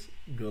Pontus,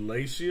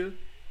 Galatia,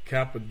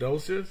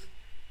 Cappadocia,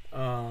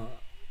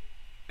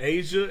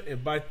 Asia,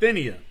 and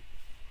Bithynia.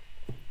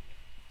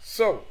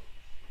 So,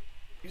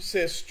 you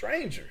said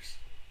strangers.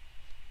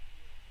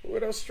 Who are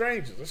those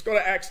strangers? Let's go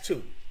to Acts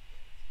 2.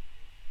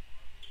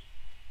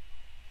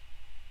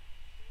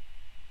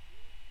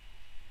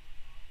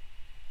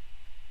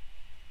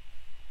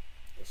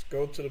 Let's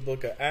go to the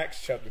book of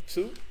Acts chapter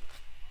 2.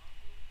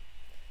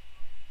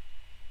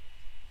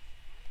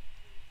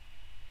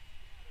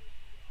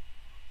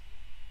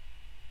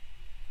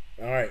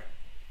 All right.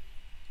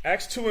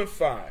 Acts 2 and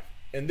 5.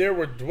 And there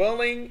were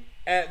dwelling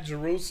at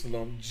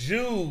Jerusalem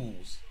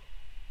Jews,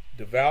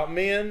 devout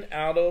men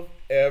out of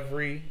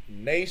every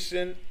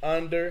nation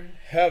under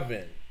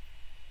heaven.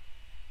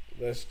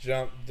 Let's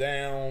jump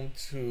down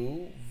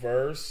to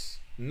verse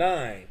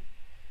 9.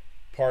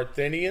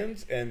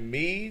 Parthians and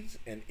Medes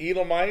and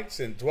Elamites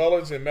and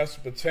dwellers in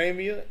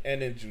Mesopotamia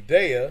and in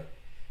Judea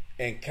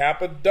and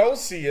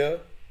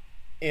Cappadocia,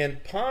 in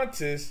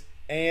Pontus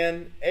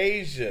and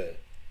Asia.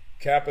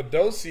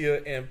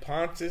 Cappadocia and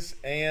Pontus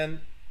and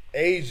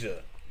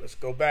Asia. Let's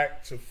go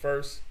back to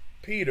 1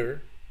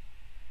 Peter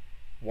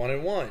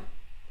 1:1.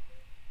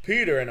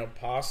 Peter, an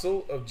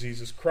apostle of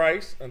Jesus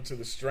Christ, unto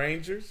the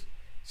strangers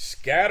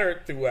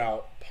scattered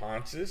throughout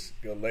Pontus,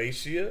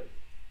 Galatia,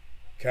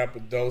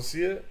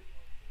 Cappadocia,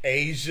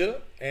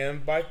 Asia,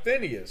 and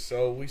Bithynia.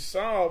 So we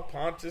saw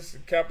Pontus,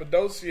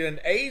 Cappadocia, and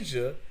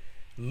Asia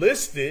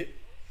listed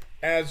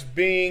as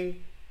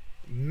being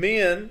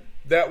men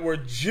that were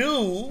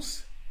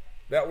Jews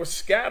that were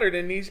scattered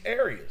in these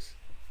areas.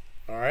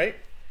 All right,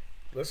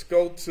 let's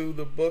go to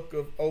the book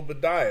of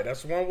Obadiah.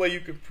 That's one way you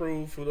can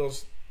prove who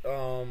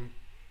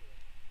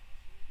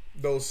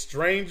those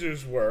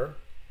strangers were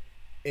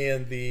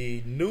in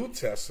the New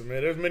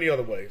Testament. There's many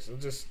other ways. I'm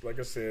just, like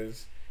I said,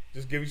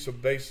 just give you some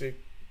basic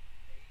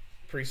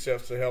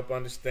precepts to help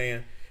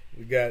understand.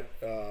 We got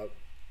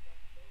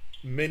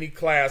many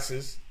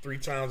classes 3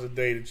 times a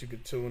day that you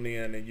can tune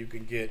in, and you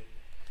can get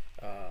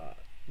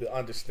the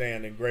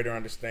understanding, greater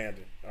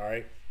understanding. All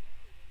right,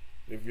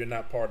 if you're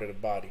not part of the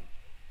body.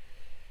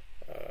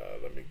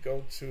 Let me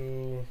go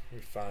to, let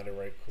me find it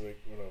right quick.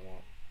 What do I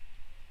want?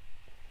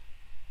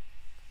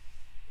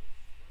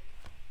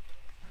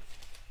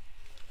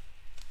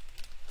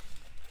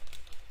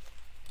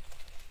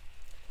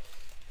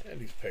 And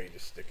these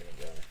pages sticking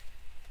together.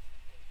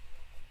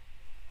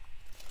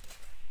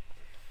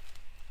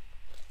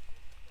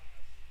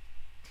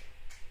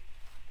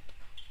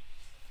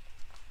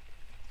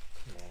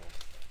 Come on.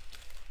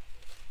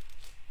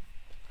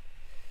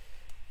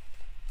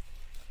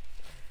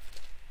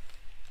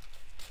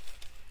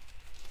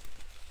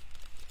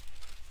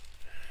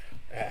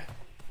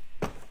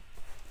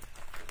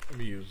 Let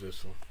me use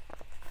this one.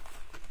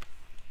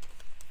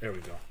 There we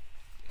go.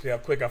 See how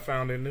quick I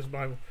found it in this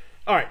Bible?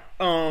 All right.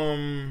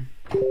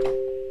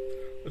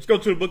 Let's go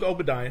to the book of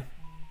Obadiah.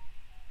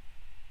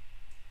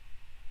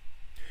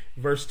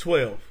 Verse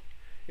 12.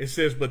 It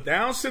says, but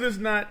thou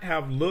shouldest not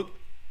have looked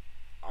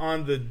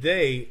on the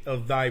day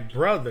of thy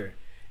brother,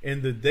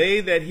 in the day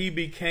that he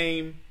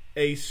became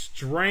a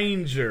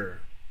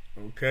stranger.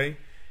 Okay?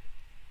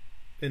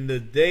 In the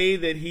day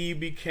that he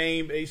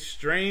became a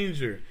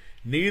stranger.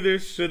 Neither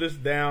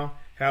shouldest thou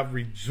have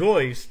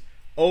rejoiced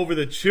over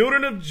the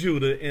children of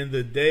Judah in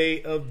the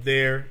day of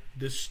their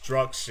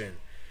destruction.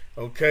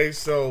 Okay,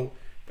 so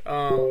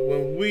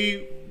When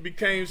we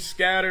became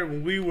scattered,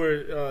 when we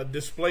were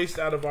displaced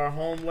out of our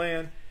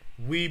homeland,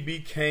 we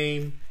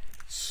became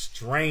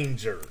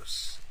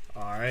strangers.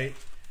 All right.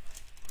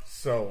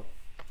 So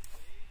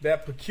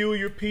that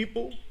peculiar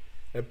people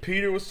that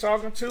Peter was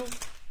talking to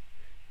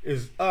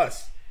is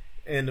us.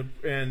 And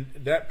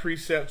that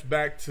precepts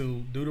back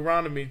to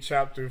Deuteronomy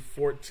chapter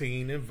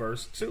 14 and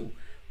verse 2.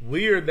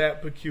 We are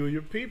that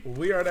peculiar people.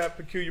 We are that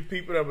peculiar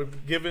people that were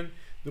given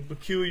the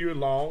peculiar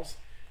laws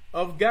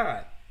of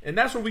God. And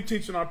that's what we're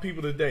teaching our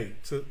people today,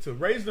 to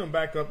raise them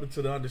back up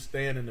into the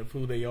understanding of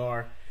who they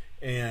are,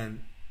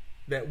 and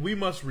that we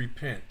must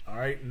repent, all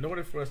right, in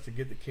order for us to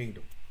get the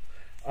kingdom.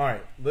 All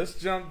right, let's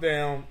jump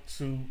down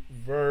to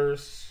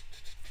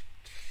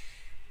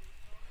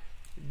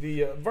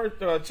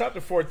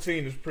chapter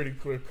 14 is pretty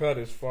clear cut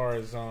as far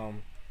as the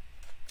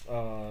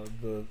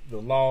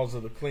laws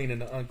of the clean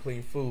and the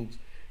unclean foods.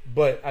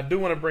 But I do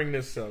want to bring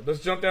this up. Let's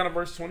jump down to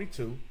verse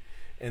 22.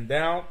 And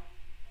thou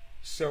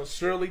shalt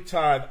surely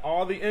tithe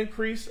all the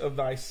increase of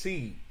thy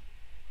seed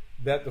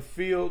that the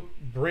field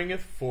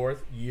bringeth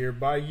forth year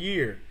by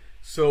year.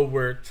 So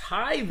we're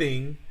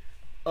tithing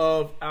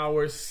of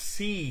our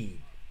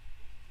seed.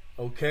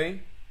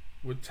 Okay?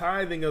 We're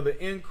tithing of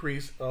the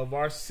increase of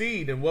our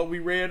seed. And what we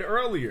read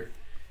earlier.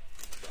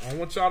 I don't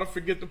want y'all to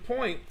forget the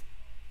point.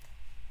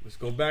 Let's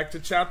go back to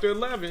chapter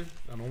 11.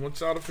 I don't want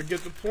y'all to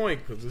forget the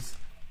point, because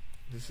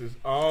this is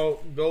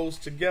all goes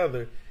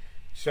together.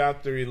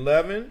 Chapter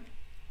 11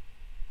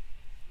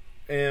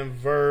 and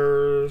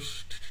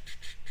verse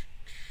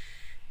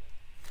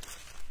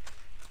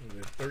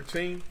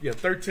 13. Yeah,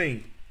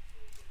 13.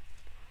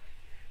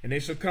 And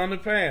it shall come to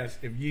pass,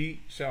 if ye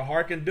shall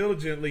hearken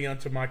diligently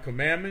unto my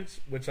commandments,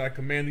 which I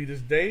command thee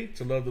this day,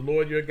 to love the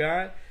Lord your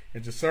God,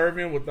 and to serve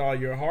him with all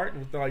your heart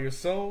and with all your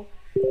soul,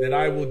 that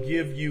I will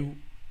give you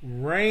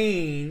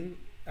rain.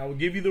 I will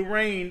give you the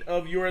rain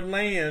of your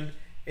land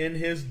in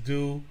his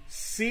due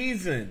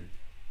season.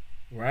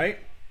 Right?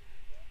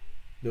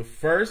 The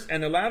first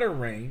and the latter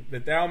rain,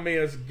 that thou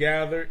mayest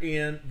gather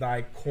in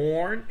thy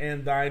corn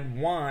and thine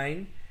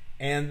wine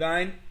and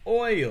thine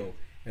oil.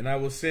 And I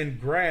will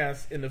send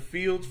grass in the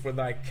fields for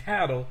thy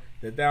cattle,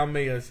 that thou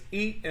mayest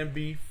eat and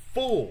be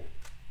full.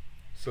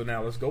 So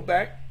now let's go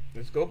back.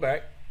 Let's go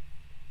back.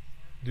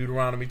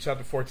 Deuteronomy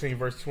chapter 14,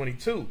 verse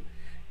 22.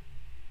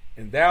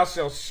 And thou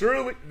shalt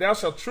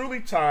truly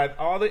tithe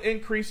all the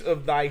increase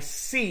of thy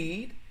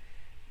seed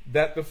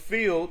that the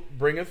field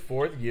bringeth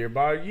forth year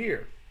by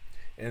year.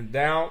 And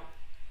thou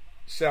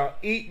shalt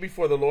eat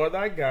before the Lord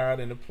thy God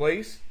in the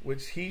place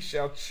which he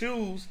shall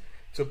choose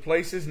to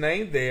place his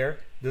name there,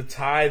 the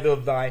tithe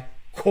of thy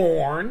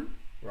corn.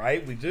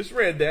 Right? We just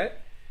read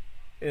that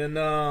in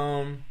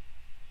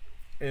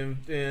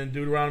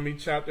Deuteronomy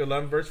chapter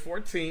 11, verse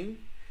 14.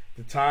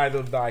 The tithe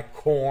of thy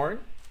corn.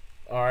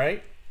 All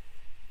right.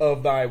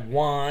 Of thy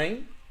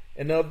wine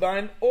and of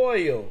thine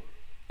oil,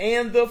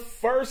 and the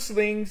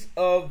firstlings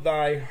of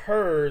thy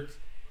herds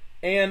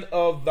and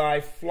of thy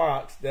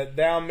flocks, that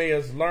thou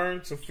mayest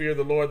learn to fear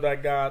the Lord thy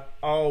God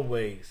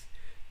always.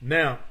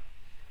 Now,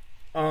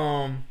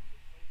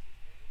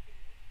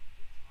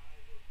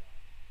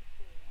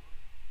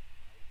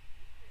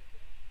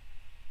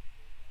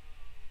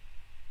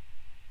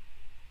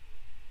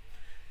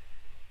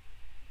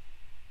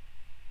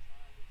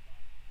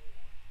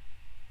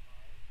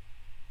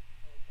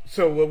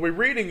 so what we're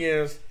reading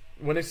is,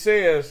 when it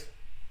says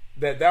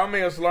that thou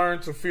mayest learn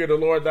to fear the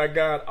Lord thy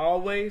God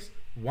always.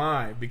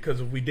 Why? Because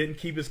if we didn't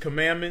keep his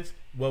commandments,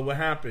 what would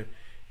happen?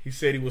 He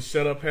said he would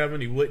shut up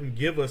heaven. He wouldn't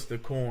give us the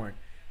corn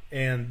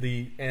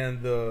he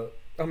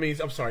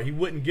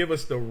wouldn't give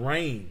us the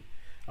rain.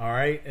 All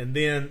right. And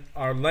then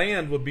our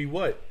land would be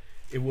what?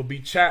 It would be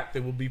chapped.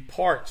 It would be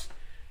parched.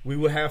 We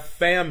would have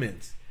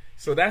famines.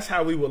 So that's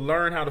how we would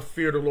learn how to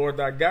fear the Lord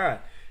thy God.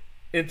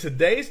 In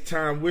today's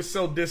time, we're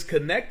so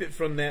disconnected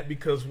from that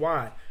because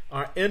why?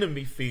 Our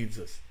enemy feeds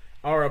us.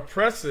 Our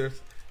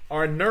oppressors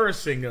are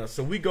nourishing us.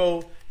 So you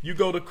go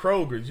to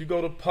Kroger's, you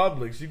go to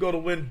Publix, you go to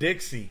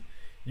Winn-Dixie,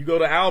 you go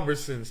to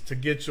Albertsons to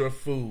get your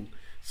food.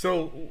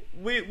 So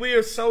we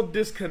are so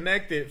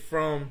disconnected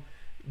from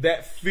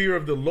that fear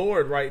of the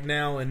Lord right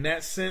now. In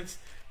that sense,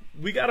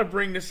 we got to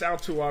bring this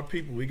out to our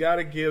people. We got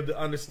to give the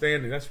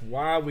understanding. That's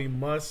why we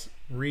must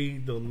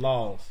read the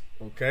laws,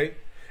 okay?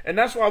 And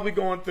that's why we're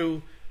going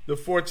through the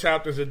 4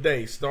 chapters a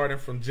day, starting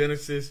from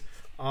Genesis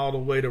all the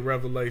way to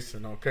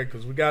Revelation, okay?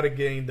 Because we got to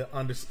gain the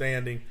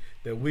understanding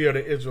that we are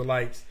the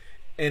Israelites.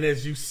 And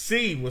as you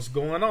see what's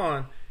going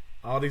on,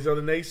 all these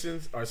other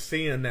nations are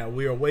seeing that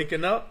we are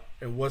waking up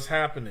and what's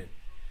happening.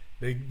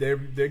 They're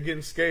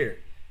getting scared.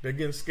 They're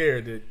getting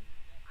scared that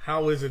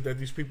how is it that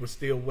these people are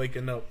still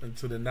waking up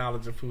into the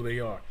knowledge of who they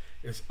are?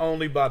 It's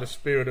only by the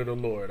Spirit of the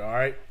Lord, all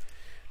right?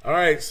 All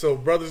right, so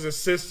brothers and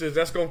sisters,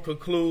 that's going to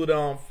conclude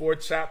 4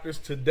 chapters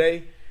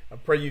today. I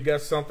pray you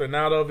got something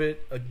out of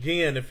it.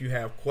 Again, if you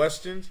have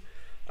questions,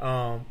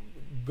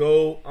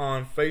 go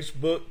on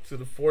Facebook to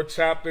the 4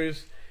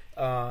 chapters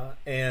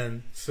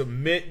and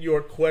submit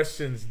your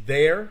questions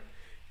there,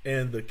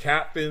 and the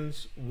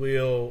captains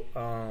will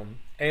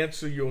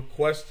answer your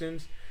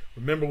questions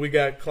Remember, we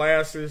got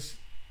classes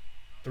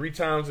 3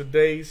 times a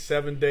day,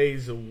 7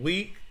 days a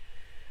week.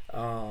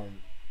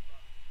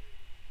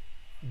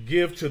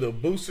 Give to the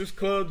Boosters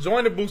Club.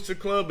 Join the Booster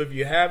Club if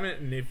you haven't,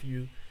 and if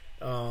you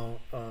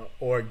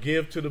or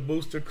give to the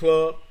Booster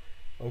Club.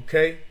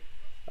 Okay,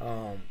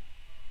 and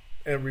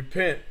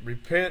repent,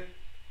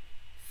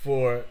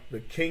 for the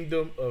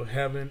kingdom of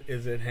heaven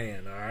is at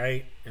hand. All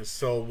right, and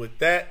so with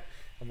that,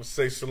 I'm gonna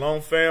say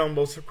shalom, fam.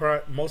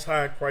 Most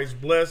high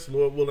Christ bless.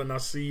 Lord willing, I'll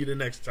see you the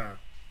next time.